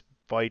on this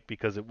fight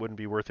because it wouldn't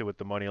be worth it with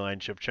the money line.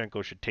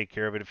 Shevchenko should take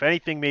care of it. If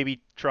anything,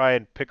 maybe try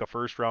and pick a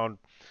first round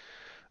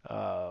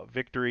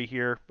victory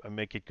here and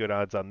make it good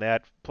odds on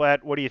that.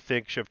 Platt, what do you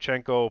think?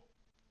 Shevchenko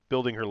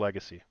building her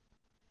legacy.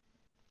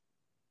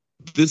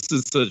 This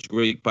is such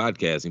great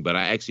podcasting, but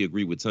I actually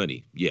agree with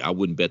Tunney. Yeah, I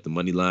wouldn't bet the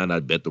money line.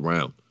 I'd bet the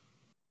round.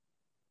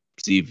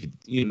 See if,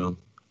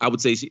 I would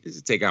say she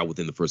take out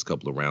within the first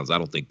couple of rounds. I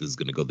don't think this is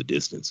going to go the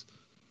distance.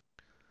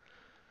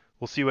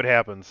 We'll see what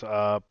happens.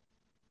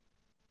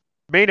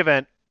 Main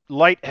event,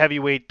 light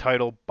heavyweight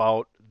title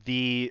bout.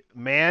 The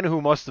man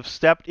who must have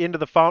stepped into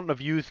the fountain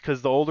of youth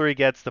because the older he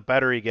gets, the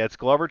better he gets.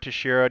 Glover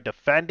Teixeira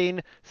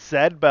defending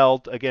said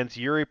belt against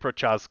Yuri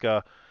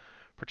Prochazka.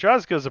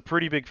 Prochazka is a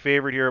pretty big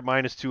favorite here at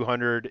minus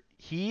 200.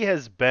 He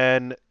has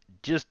been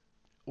just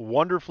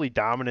wonderfully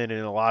dominant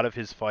in a lot of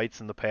his fights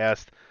in the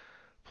past.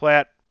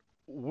 Platt,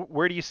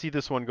 where do you see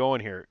this one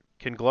going here?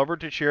 Can Glover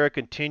Teixeira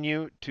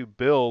continue to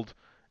build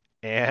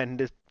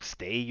and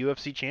stay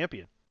UFC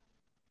champion?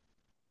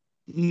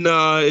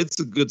 Nah, it's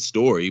a good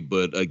story,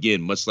 but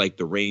again, much like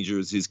the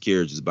Rangers, his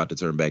carriage is about to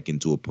turn back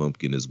into a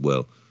pumpkin as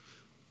well.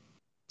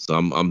 So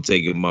I'm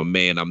taking my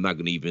man. I'm not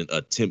going to even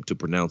attempt to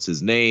pronounce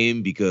his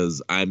name because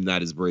I'm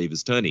not as brave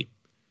as Tunney.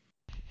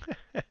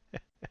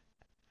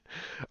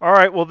 All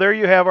right, well, there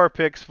you have our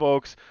picks,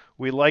 folks.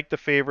 We like the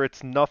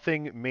favorites.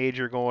 Nothing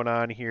major going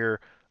on here.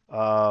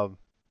 You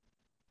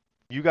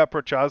got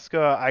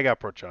Prochazka. I got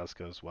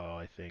Prochazka as well,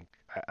 I think.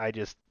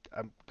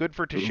 I'm good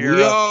for Teixeira.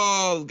 We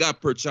all got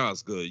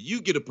Prochazka.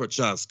 You get a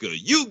Prochazka.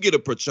 You get a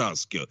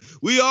Prochazka.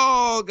 We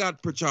all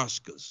got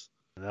Prochazkas.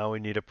 Now we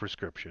need a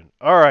prescription.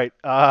 All right.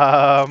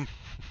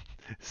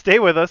 Stay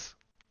with us.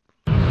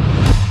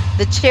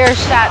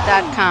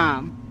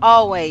 TheChairshot.com.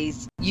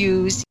 Always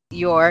use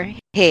your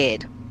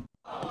head.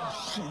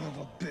 Son of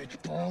a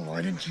bitch, Ball.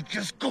 Why didn't you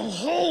just go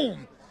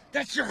home?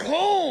 That's your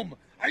home.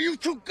 Are you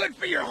too good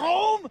for your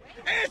home?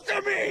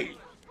 Answer me!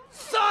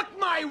 Suck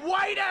my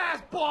white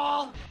ass,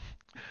 Ball!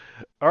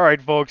 All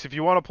right, folks, if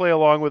you want to play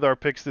along with our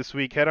picks this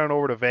week, head on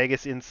over to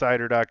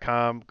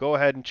VegasInsider.com. Go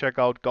ahead and check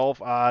out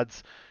golf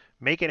odds.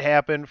 Make it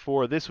happen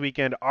for this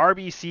weekend.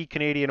 RBC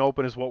Canadian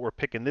Open is what we're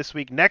picking this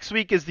week. Next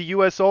week is the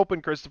U.S.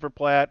 Open, Christopher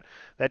Platt.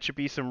 That should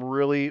be some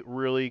really,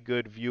 really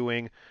good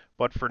viewing.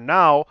 But for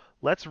now,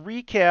 let's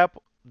recap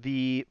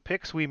the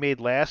picks we made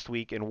last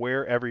week and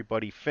where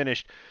everybody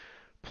finished.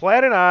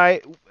 Platt and I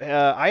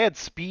had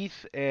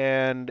Spieth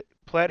and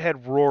Platt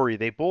had Rory.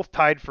 They both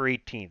tied for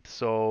 18th,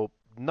 so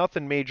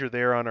nothing major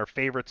there on our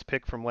favorites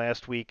pick from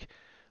last week.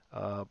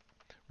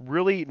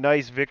 Really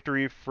nice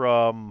victory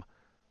from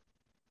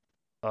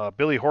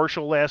Billy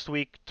Horschel last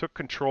week. Took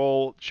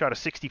control, shot a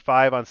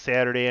 65 on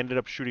Saturday, ended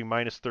up shooting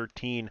minus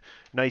 13.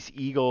 Nice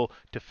eagle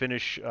to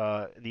finish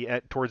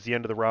towards the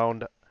end of the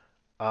round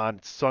on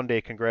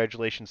Sunday.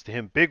 Congratulations to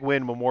him. Big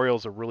win.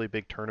 Memorial's a really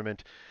big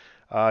tournament.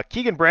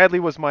 Keegan Bradley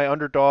was my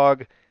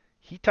underdog.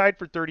 He tied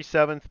for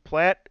 37th.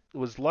 Platt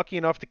was lucky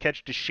enough to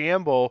catch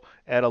DeChambeau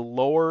at a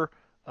lower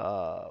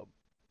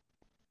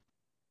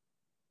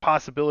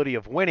possibility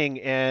of winning,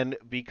 and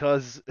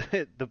because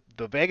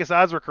the Vegas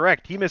odds were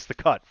correct, he missed the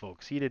cut,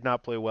 folks. He did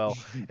not play well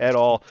at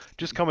all,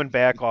 just coming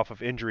back off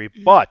of injury.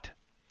 But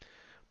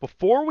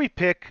before we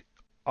pick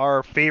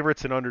our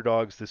favorites and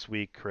underdogs this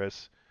week,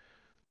 Chris,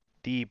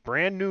 the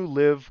brand new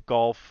Live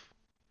Golf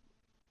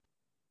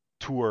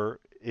Tour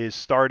is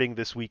starting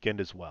this weekend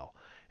as well.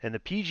 And the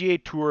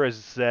PGA Tour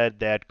has said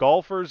that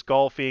golfers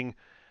golfing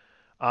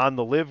on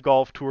the Live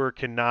Golf Tour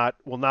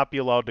will not be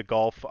allowed to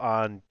golf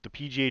on the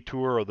PGA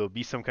Tour, or there'll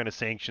be some kind of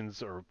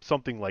sanctions or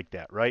something like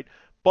that, right?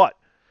 But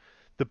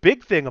the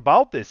big thing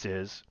about this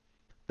is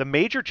the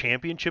major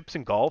championships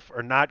in golf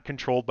are not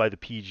controlled by the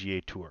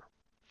PGA Tour.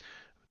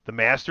 The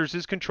Masters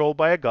is controlled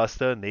by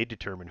Augusta, and they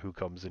determine who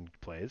comes and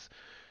plays.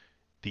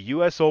 The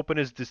U.S. Open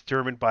is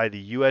determined by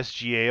the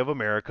USGA of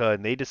America,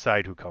 and they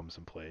decide who comes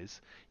and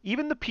plays.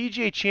 Even the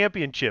PGA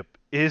Championship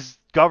is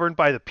governed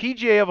by the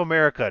PGA of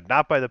America,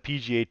 not by the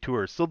PGA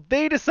Tour. So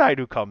they decide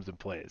who comes and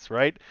plays,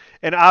 right?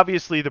 And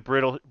obviously the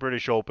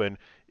British Open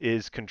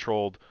is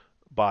controlled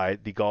by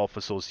the Golf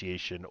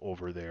Association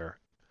over there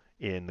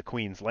in the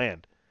Queen's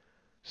Land.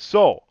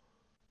 So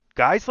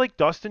guys like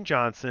Dustin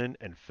Johnson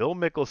and Phil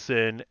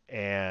Mickelson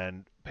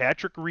and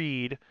Patrick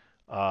Reed,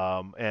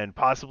 and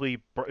possibly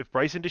if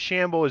Bryson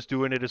DeChambeau is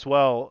doing it as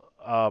well,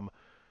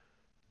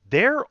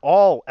 they're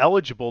all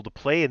eligible to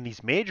play in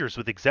these majors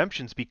with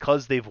exemptions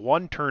because they've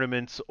won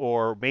tournaments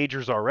or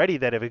majors already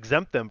that have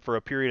exempt them for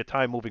a period of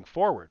time moving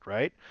forward,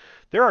 right?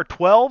 There are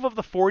 12 of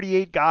the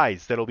 48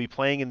 guys that will be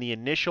playing in the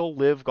initial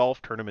Live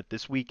Golf tournament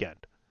this weekend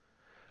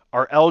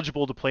are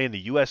eligible to play in the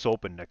U.S.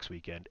 Open next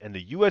weekend, and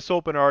the U.S.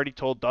 Open already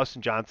told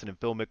Dustin Johnson and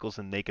Phil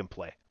Mickelson they can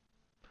play.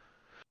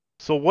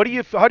 So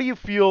how do you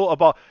feel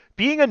about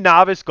being a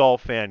novice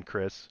golf fan,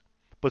 Chris,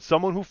 but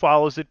someone who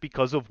follows it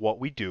because of what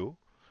we do?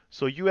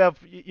 So you have,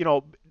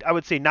 I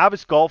would say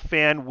novice golf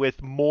fan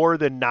with more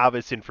than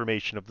novice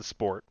information of the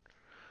sport.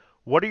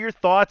 What are your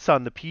thoughts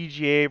on the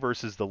PGA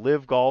versus the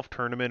Live Golf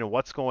tournament and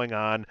what's going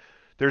on?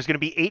 There's going to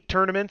be 8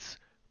 tournaments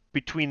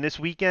between this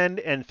weekend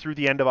and through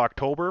the end of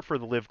October for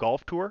the Live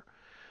Golf Tour.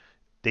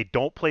 They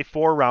don't play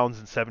 4 rounds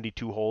in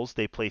 72 holes.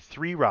 They play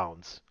 3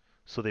 rounds.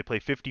 So they play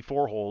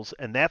 54 holes,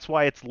 and that's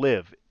why it's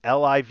Live.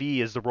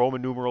 L-I-V is the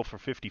Roman numeral for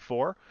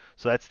 54.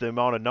 So that's the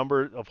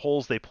number of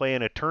holes they play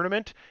in a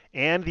tournament,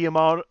 and the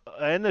amount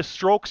and the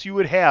strokes you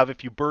would have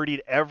if you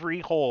birdied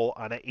every hole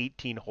on an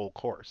 18-hole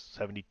course,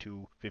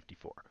 72-54.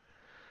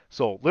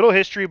 So little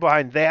history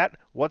behind that.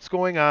 What's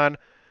going on?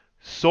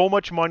 So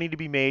much money to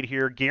be made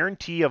here.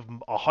 Guarantee of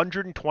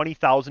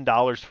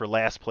 $120,000 for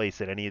last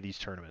place at any of these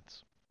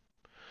tournaments.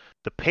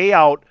 The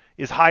payout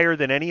is higher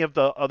than any of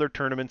the other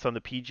tournaments on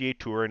the PGA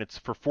Tour, and it's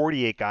for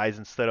 48 guys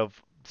instead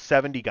of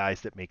 70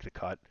 guys that make the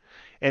cut.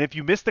 And if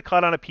you miss the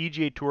cut on a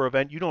PGA Tour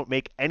event, you don't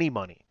make any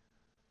money.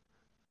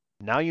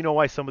 Now you know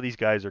why some of these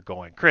guys are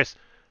going. Chris,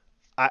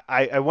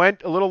 I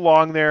went a little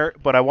long there,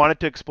 but I wanted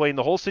to explain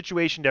the whole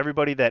situation to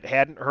everybody that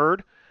hadn't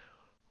heard.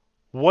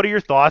 What are your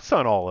thoughts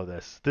on all of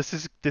this?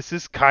 This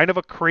is kind of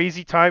a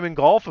crazy time in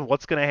golf, and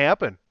what's going to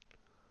happen?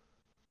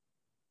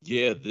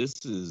 Yeah,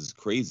 this is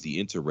crazy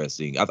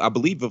interesting. I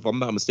believe, if I'm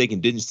not mistaken,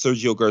 didn't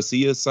Sergio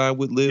Garcia sign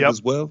with Liv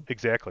as well?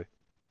 Exactly.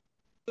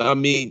 I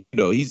mean,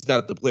 he's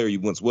not the player he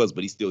once was,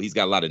 but he's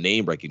got a lot of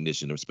name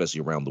recognition, especially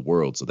around the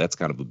world. So that's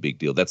kind of a big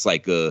deal. That's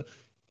like,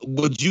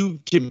 would you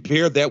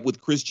compare that with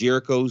Chris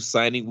Jericho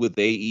signing with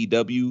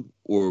AEW,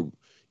 or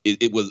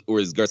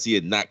is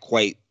Garcia not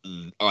quite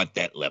on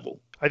that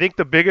level? I think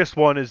the biggest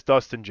one is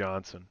Dustin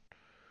Johnson.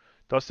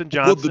 Dustin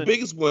Johnson. Well, the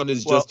biggest one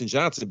is Justin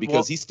Johnson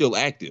because he's still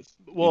active.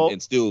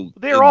 And still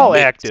they're all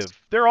active.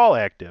 They're all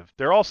active.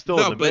 They're all still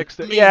in the mix.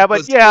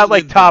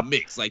 Like top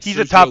mix. Like he's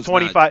a top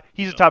 25.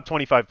 He's a top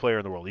 25 player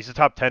in the world. He's a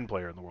top 10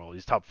 player in the world.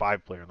 He's a top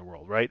 5 player in the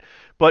world, right?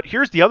 But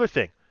here's the other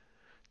thing.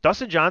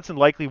 Dustin Johnson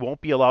likely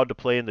won't be allowed to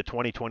play in the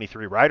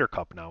 2023 Ryder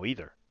Cup now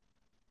either.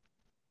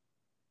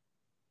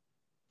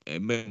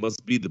 It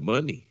must be the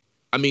money.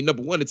 I mean,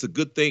 number one, it's a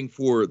good thing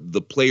for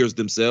the players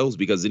themselves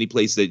because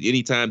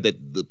anytime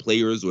that the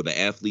players or the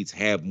athletes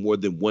have more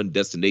than one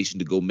destination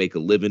to go make a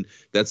living,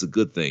 that's a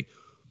good thing.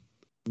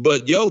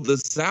 But the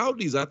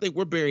Saudis, I think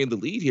we're bearing the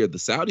lead here. The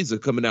Saudis are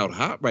coming out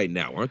hot right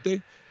now, aren't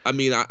they? I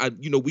mean,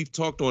 we've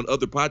talked on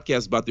other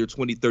podcasts about their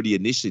 2030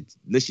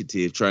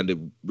 initiative, trying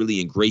to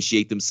really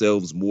ingratiate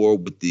themselves more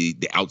with the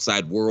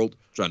outside world,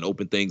 trying to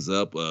open things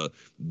up.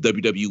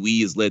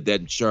 WWE has led that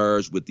in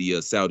charge with the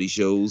Saudi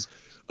shows.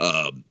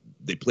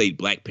 They played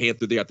Black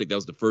Panther there. I think that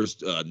was the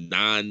first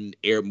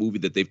non-Arab movie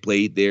that they've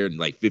played there in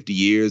like 50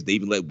 years. They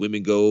even let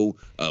women go.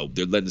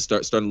 They're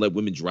starting to let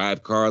women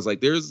drive cars.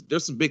 Like there's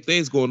some big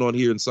things going on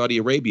here in Saudi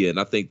Arabia,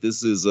 and I think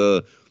this is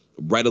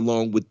right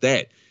along with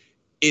that.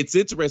 It's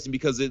interesting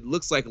because it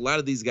looks like a lot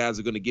of these guys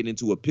are going to get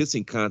into a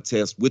pissing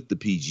contest with the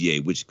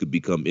PGA, which could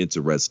become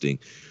interesting.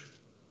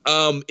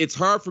 It's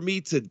hard for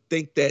me to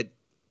think that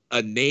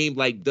a name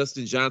like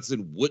Dustin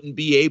Johnson wouldn't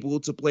be able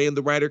to play in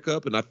the Ryder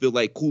Cup, and I feel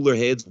like cooler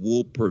heads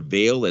will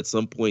prevail at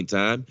some point in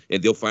time,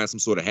 and they'll find some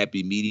sort of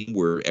happy medium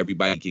where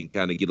everybody can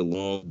kind of get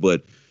along.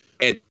 But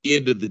at the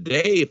end of the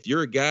day, if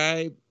you're a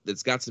guy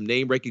that's got some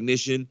name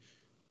recognition,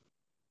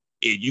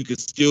 and you could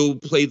still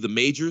play the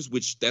majors,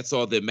 which that's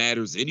all that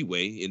matters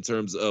anyway in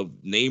terms of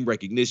name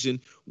recognition,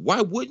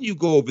 why wouldn't you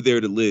go over there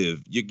to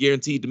live? You're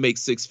guaranteed to make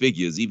six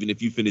figures, even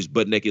if you finish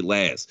butt naked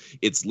last.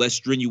 It's less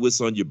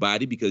strenuous on your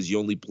body because you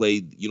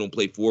don't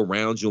play 4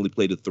 rounds, you only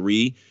play the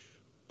 3.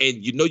 And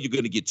you know you're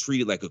going to get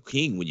treated like a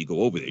king when you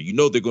go over there. You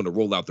know they're going to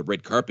roll out the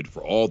red carpet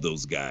for all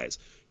those guys.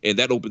 And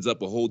that opens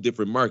up a whole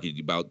different market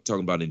about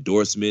talking about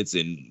endorsements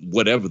and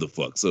whatever the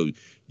fuck. So,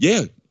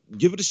 yeah,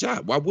 give it a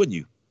shot. Why wouldn't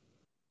you?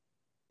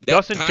 That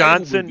Dustin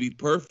Johnson would be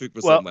perfect for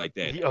something like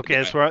that. Okay,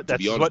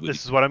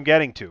 this is what I'm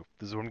getting to.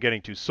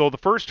 So the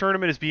first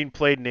tournament is being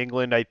played in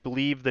England. I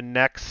believe the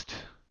next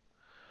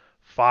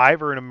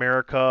 5 are in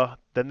America.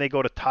 Then they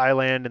go to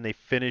Thailand and they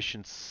finish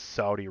in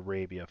Saudi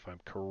Arabia, if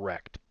I'm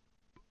correct.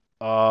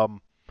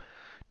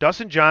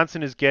 Dustin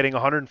Johnson is getting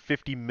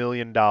 $150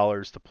 million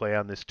to play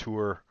on this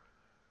tour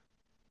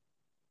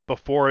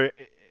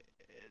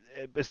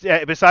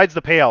besides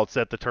the payouts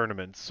at the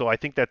tournaments. So I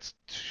think that's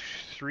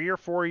 3 or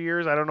 4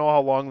 years. I don't know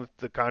how long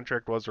the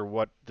contract was or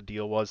what the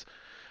deal was.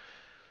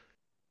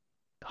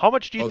 How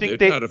much do you think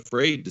they're not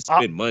afraid to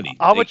spend money?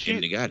 How much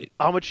they got it?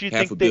 How much do you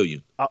 $500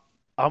 million.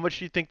 How much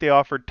do you think they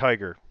offered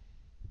Tiger?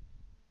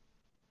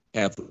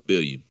 $500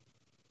 million.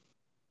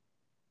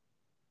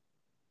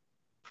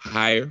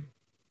 Higher?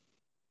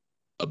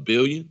 $1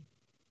 billion?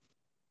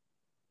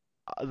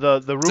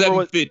 The rumor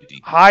was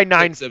 750.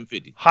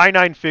 High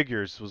 9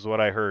 figures was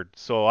what I heard.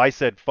 So I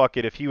said, fuck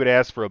it. If he would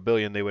ask for $1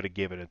 billion, they would have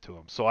given it to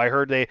him. So I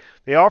heard they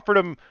offered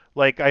him,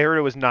 like, I heard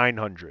it was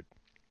 900.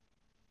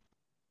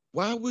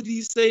 Why would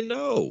he say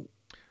no?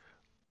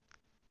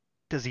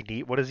 Does he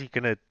need? What is he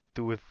gonna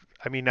do with?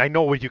 I mean, I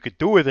know what you could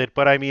do with it,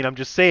 but I mean, I'm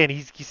just saying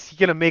he's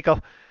gonna make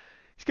a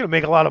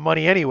lot of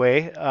money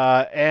anyway,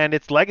 and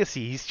it's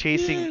legacy. He's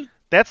chasing. Yeah.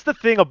 That's the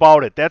thing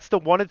about it. That's the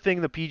one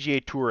thing the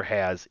PGA Tour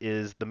has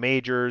is the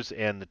majors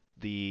and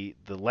the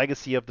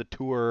legacy of the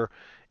tour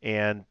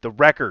and the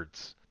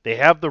records. They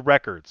have the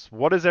records.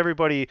 What does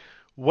everybody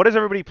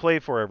play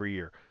for every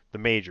year? The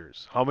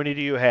majors. How many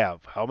do you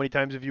have? How many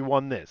times have you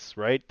won this?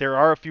 Right? There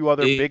are a few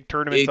other big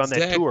tournaments on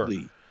that tour.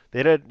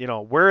 They did.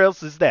 Where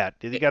else is that?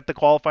 You got the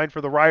qualifying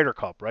for the Ryder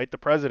Cup, right? The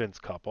President's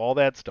Cup, all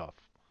that stuff.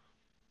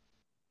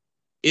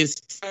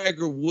 It's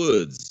Tiger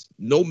Woods.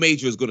 No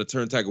major is going to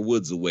turn Tiger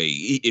Woods away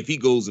if he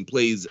goes and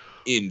plays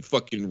in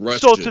fucking Russia.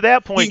 So to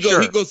that point,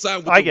 he goes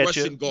sign with the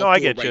Russian golf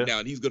tour right now,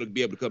 and he's going to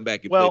be able to come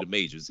back and play the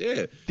majors.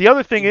 Yeah. The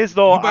other thing is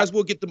though, you might as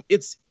well get them.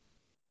 It's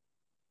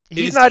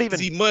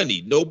easy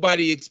money.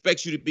 Nobody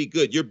expects you to be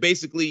good. You're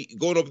basically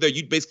going over there.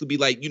 You'd basically be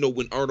like,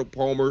 when Arnold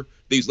Palmer,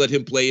 they used to let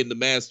him play in the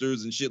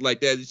Masters and shit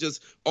like that. It's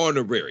just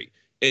honorary.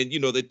 And,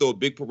 they throw a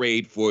big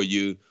parade for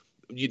you.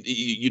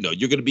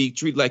 You're going to be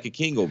treated like a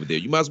king over there.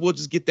 You might as well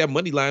just get that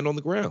money lying on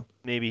the ground.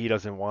 Maybe he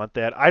doesn't want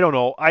that. I don't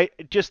know.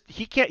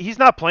 He's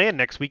not playing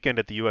next weekend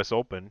at the U.S.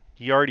 Open.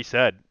 He already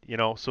said,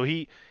 so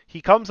he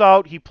comes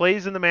out, he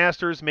plays in the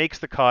Masters, makes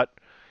the cut.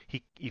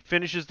 He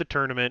finishes the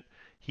tournament.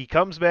 He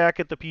comes back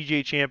at the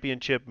PGA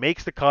Championship,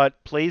 makes the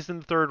cut, plays in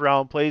the 3rd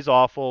round, plays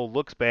awful,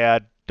 looks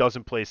bad,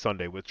 doesn't play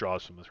Sunday,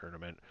 withdraws from the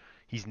tournament.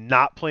 He's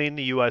not playing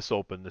the U.S.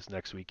 Open this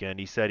next weekend.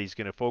 He said he's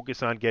going to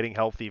focus on getting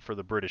healthy for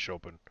the British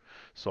Open.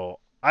 So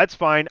that's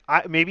fine.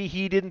 Maybe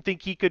he didn't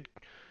think he could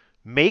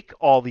make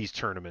all these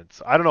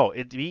tournaments. I don't know.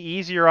 It'd be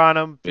easier on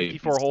him,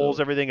 54 holes,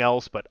 everything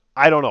else, but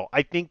I don't know.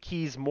 I think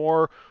he's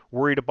more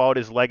worried about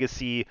his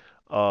legacy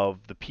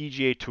of the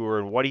PGA Tour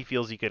and what he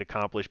feels he could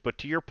accomplish. But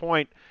to your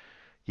point,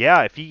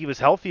 yeah, if he was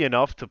healthy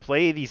enough to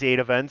play these 8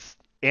 events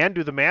and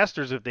do the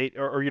Masters, if they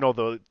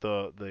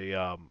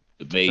the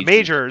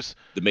majors,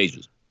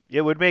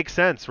 it would make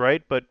sense,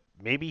 right? But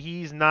maybe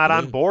he's not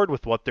on board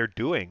with what they're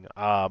doing.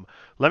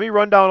 Let me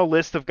run down a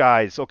list of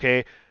guys,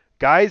 okay?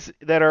 Guys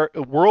that are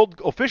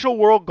official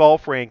world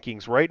golf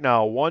rankings right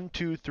now. 1,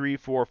 2, 3,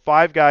 4,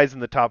 5 guys in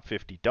the top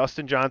 50.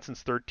 Dustin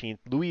Johnson's 13th,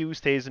 Louis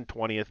Oosthuizen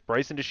 20th,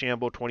 Bryson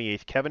DeChambeau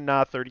 28th, Kevin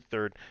Na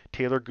 33rd,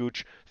 Taylor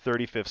Gooch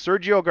 35th,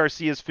 Sergio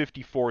Garcia's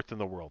 54th in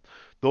the world.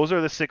 Those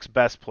are the 6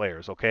 best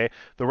players, okay?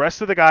 The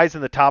rest of the guys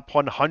in the top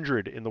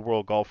 100 in the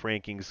world golf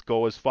rankings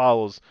go as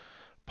follows: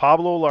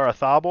 Pablo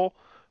Larrazabal,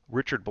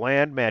 Richard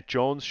Bland, Matt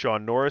Jones,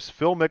 Sean Norris,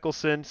 Phil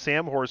Mickelson,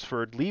 Sam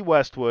Horsford, Lee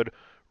Westwood,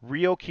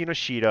 Ryo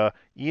Kinoshita,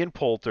 Ian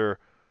Poulter,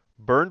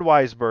 Bernd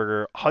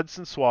Weisberger,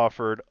 Hudson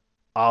Swafford,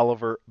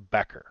 Oliver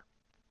Becker.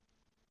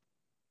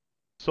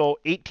 So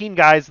 18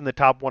 guys in the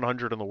top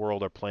 100 in the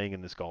world are playing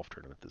in this golf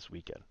tournament this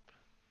weekend.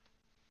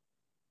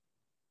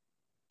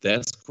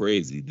 That's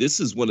crazy. This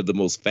is one of the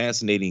most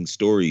fascinating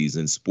stories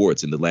in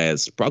sports in the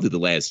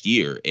last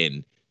year.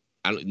 And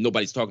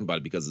nobody's talking about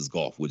it because it's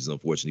golf, which is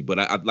unfortunate.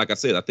 But like I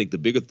said, I think the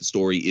bigger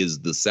story is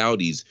the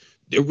Saudis.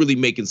 They're really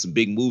making some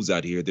big moves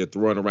out here. They're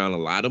throwing around a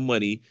lot of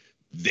money.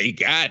 They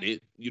got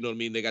it. You know what I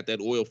mean? They got that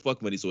oil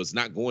fuck money, so it's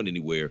not going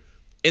anywhere.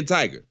 And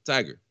Tiger,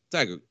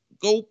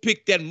 Go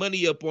pick that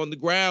money up on the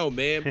ground,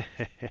 man.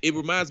 It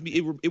reminds me.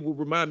 It will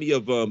remind me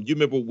of you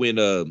remember when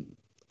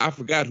I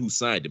forgot who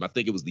signed him. I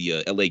think it was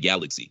the LA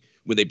Galaxy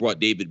when they brought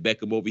David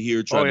Beckham over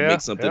here trying to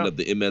make something of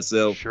the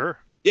MSL. Sure.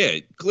 Yeah,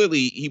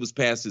 clearly he was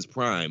past his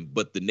prime,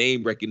 but the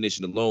name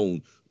recognition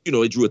alone,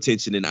 it drew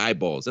attention and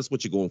eyeballs. That's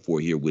what you're going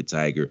for here with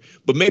Tiger.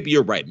 But maybe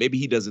you're right. Maybe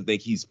he doesn't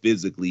think he's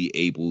physically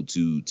able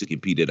to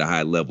compete at a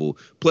high level.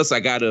 Plus,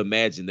 I got to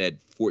imagine that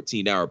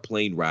 14-hour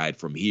plane ride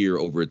from here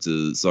over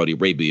to Saudi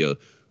Arabia,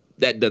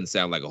 that doesn't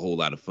sound like a whole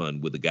lot of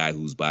fun with a guy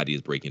whose body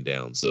is breaking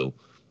down. So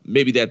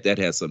maybe that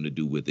has something to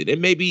do with it.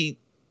 And maybe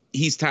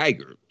he's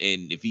Tiger,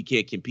 and if he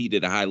can't compete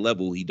at a high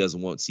level, he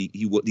doesn't want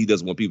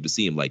people to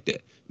see him like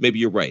that. Maybe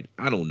you're right.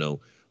 I don't know.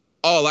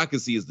 All I can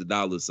see is the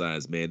dollar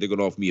signs, man. They're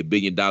gonna offer me $1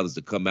 billion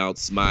to come out,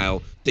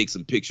 smile, take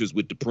some pictures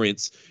with the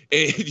prince,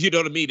 and you know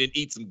what I mean, and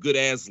eat some good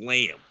ass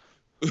lamb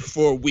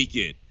for a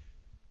weekend.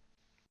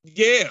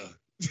 Yeah,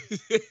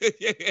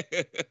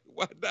 yeah.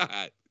 Why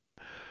not?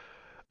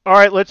 All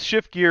right, let's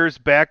shift gears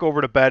back over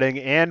to betting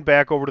and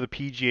back over to the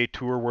PGA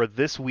Tour, where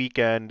this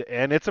weekend,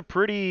 and it's a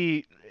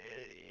pretty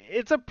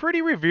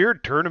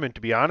revered tournament,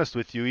 to be honest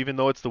with you, even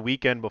though it's the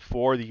weekend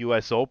before the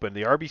U.S. Open.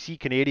 The RBC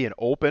Canadian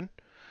Open.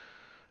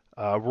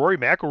 Rory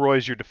McIlroy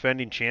is your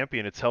defending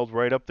champion. It's held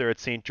right up there at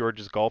St.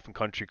 George's Golf and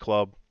Country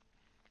Club,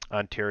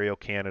 Ontario,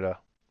 Canada.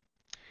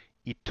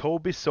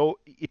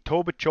 Etobicoke,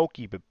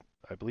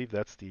 I believe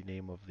that's the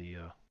name of the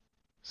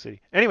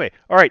city. Anyway,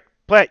 all right,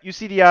 Platt, you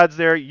see the odds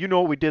there. You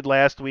know what we did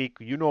last week.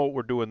 You know what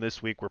we're doing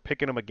this week. We're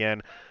picking them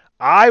again.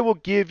 I will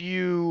give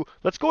you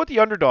 – let's go with the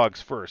underdogs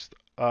first.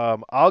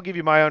 I'll give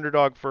you my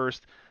underdog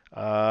first.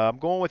 I'm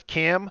going with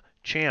Cam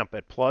Champ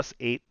at plus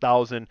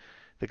 8,000.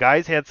 The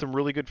guy's had some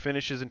really good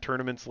finishes in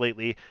tournaments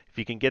lately. If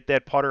he can get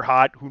that putter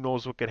hot, who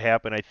knows what could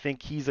happen. I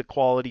think he's a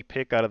quality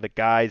pick out of the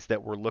guys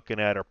that we're looking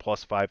at are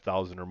plus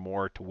 5,000 or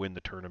more to win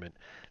the tournament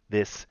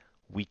this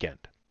weekend.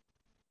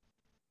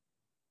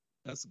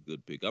 That's a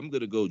good pick. I'm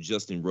going to go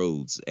Justin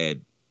Rhodes at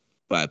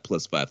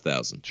plus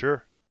 5,000.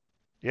 Sure.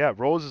 Yeah,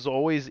 Rose is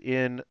always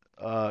in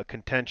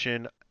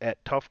contention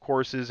at tough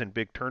courses and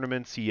big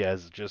tournaments. He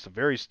has just a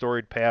very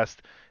storied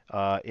past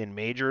in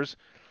majors.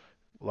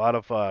 A lot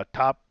of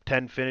top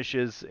 10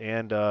 finishes,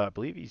 and I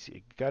believe he's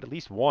got at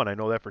least one. I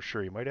know that for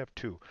sure. He might have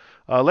two.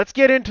 Let's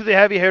get into the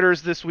heavy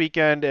hitters this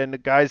weekend and the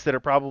guys that are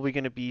probably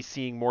going to be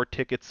seeing more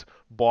tickets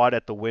bought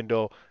at the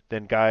window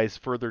than guys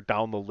further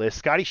down the list.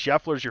 Scotty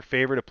Scheffler's your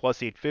favorite at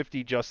plus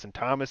 850. Justin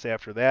Thomas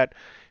after that.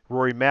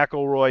 Rory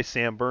McIlroy,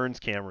 Sam Burns,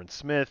 Cameron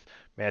Smith,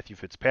 Matthew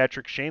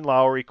Fitzpatrick, Shane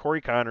Lowry,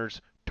 Corey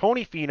Connors,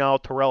 Tony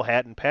Finau, Terrell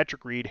Hatton,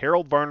 Patrick Reed,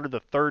 Harold Varner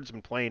III's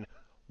been playing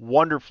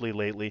wonderfully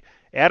lately.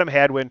 Adam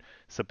Hadwin,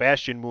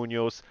 Sebastian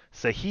Munoz,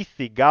 Sahith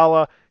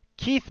Theegala,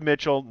 Keith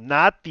Mitchell,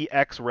 not the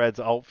ex-Reds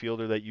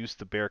outfielder that used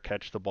to bear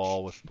catch the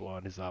ball with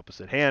on his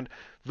opposite hand.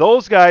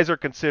 Those guys are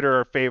considered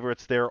our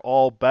favorites. They're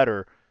all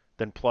better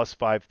than plus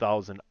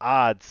 5,000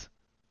 odds.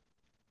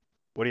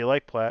 What do you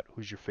like, Platt?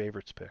 Who's your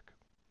favorites pick?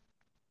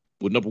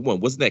 Well, number one,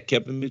 wasn't that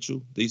Kevin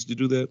Mitchell? They used to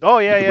do that. Oh,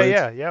 yeah,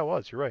 it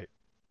was. You're right.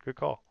 Good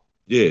call.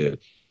 Yeah.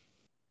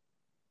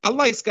 I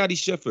like Scotty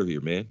Scheffler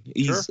here, man.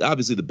 He's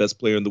obviously the best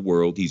player in the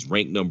world. He's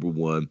ranked number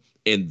one.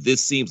 And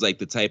this seems like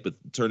the type of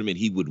tournament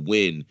he would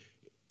win,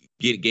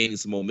 gaining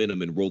some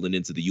momentum and rolling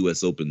into the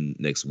U.S. Open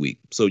next week.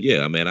 So,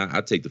 yeah, man,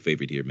 I take the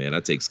favorite here, man. I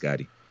take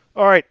Scotty.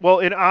 All right. Well,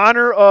 in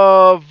honor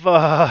of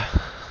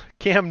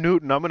Cam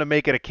Newton, I'm going to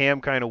make it a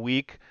Cam kind of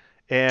week.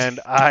 And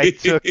I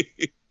took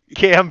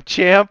Cam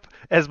Champ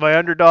as my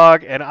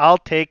underdog, and I'll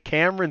take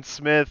Cameron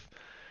Smith,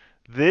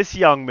 this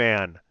young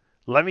man.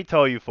 Let me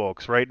tell you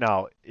folks right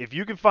now, if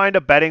you can find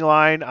a betting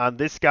line on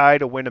this guy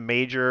to win a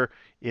major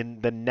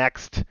in the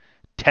next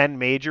 10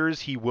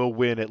 majors, he will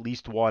win at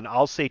least one.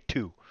 I'll say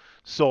two.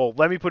 So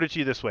let me put it to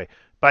you this way.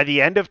 By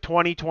the end of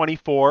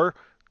 2024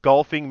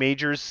 golfing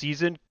majors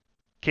season,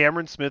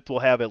 Cameron Smith will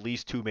have at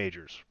least two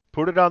majors.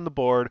 Put it on the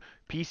board.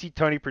 PC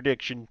Tunney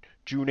prediction,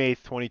 June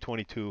 8th,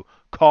 2022.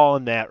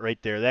 Calling that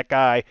right there. That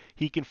guy,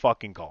 he can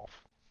fucking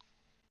golf.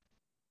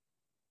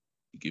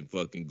 He can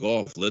fucking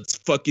golf. Let's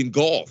fucking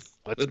golf.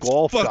 Let's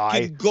golf,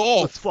 guy.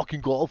 Golf. Let's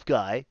fucking golf,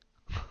 guy.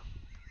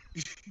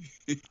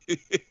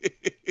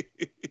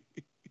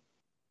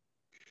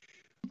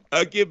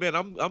 Again, man,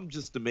 I'm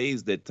just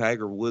amazed that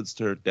Tiger Woods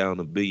turned down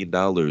 $1 billion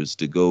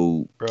to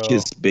go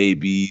kiss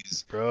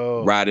babies,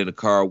 ride in a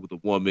car with a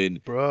woman,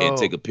 and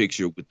take a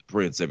picture with the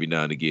prince every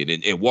now and again,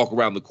 and walk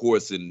around the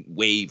course and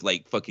wave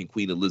like fucking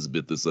Queen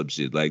Elizabeth or some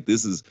shit. Like,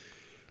 this is,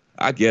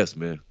 I guess,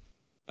 man.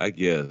 I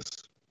guess.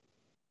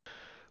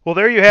 Well,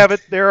 there you have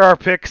it. There are our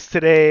picks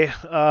today.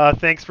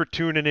 Thanks for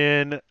tuning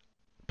in.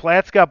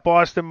 Platt's got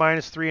Boston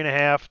minus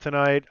 3.5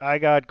 tonight. I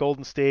got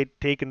Golden State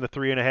taking the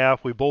 3.5.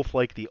 We both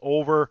like the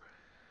over.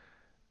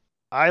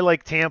 I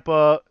like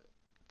Tampa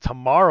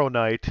tomorrow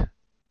night.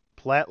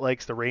 Platt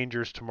likes the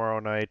Rangers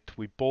tomorrow night.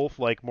 We both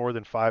like more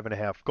than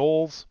 5.5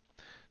 goals.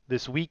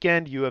 This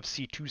weekend,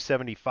 UFC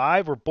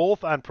 275. We're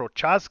both on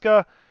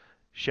Prochaska,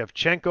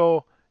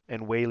 Shevchenko,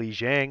 and Weili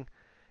Zhang.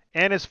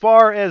 And as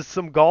far as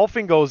some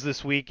golfing goes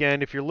this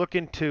weekend, if you're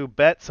looking to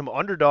bet some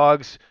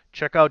underdogs,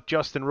 check out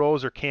Justin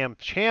Rose or Cam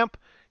Champ.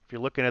 If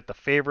you're looking at the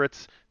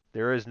favorites,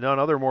 there is none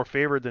other more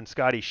favored than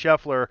Scotty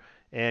Scheffler,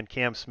 and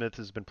Cam Smith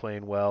has been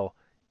playing well.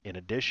 In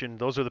addition,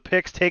 those are the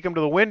picks. Take them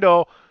to the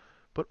window,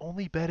 but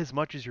only bet as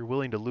much as you're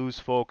willing to lose,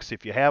 folks.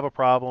 If you have a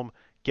problem,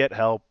 get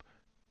help.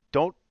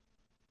 Don't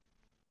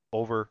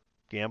over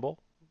gamble.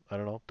 I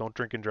don't know. Don't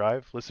drink and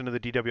drive. Listen to the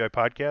DWI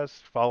podcast.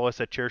 Follow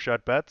us at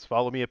Chairshot Bets.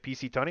 Follow me at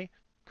PC Tunney.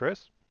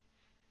 Chris?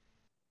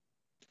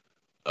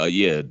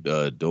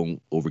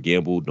 Don't over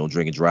gamble. Don't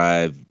drink and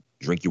drive.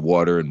 Drink your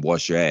water and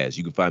wash your ass.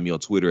 You can find me on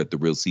Twitter at The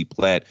Real C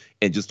Platt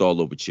and just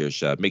all over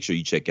Chairshot. Make sure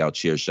you check out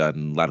Chairshot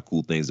and a lot of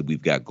cool things that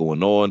we've got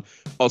going on.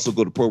 Also,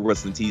 go to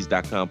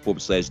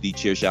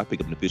ProWrestlingTees.com/TheChairShot.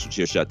 Pick up an official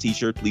Chairshot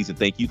t-shirt. Please and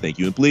thank you. Thank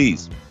you and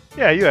please.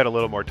 Yeah, you had a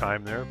little more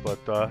time there, but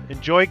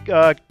enjoy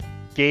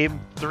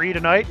Game 3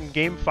 tonight and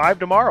Game 5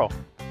 tomorrow.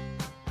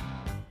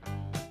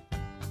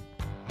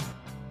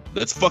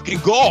 Let's fucking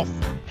golf.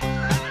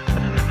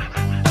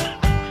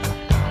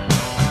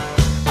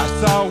 I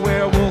saw a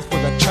werewolf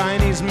with a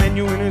Chinese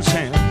menu in his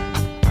hand,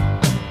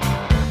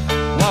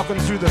 walking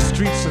through the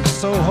streets of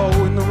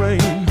Soho in the rain.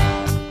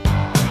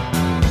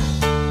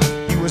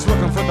 He was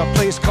looking for the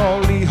place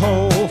called Lee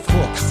Ho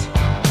Fooks.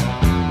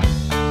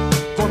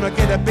 Gonna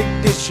get a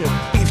big dish of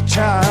beef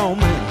chow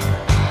mein.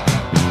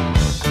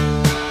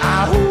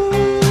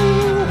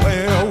 Ahoo,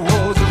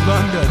 werewolves of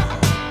London.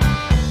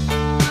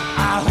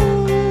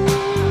 Ahoo.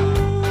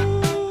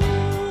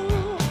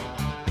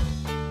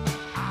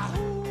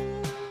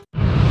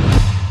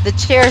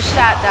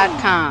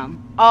 TheChairshot.com.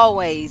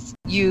 Always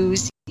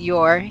use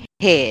your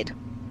head.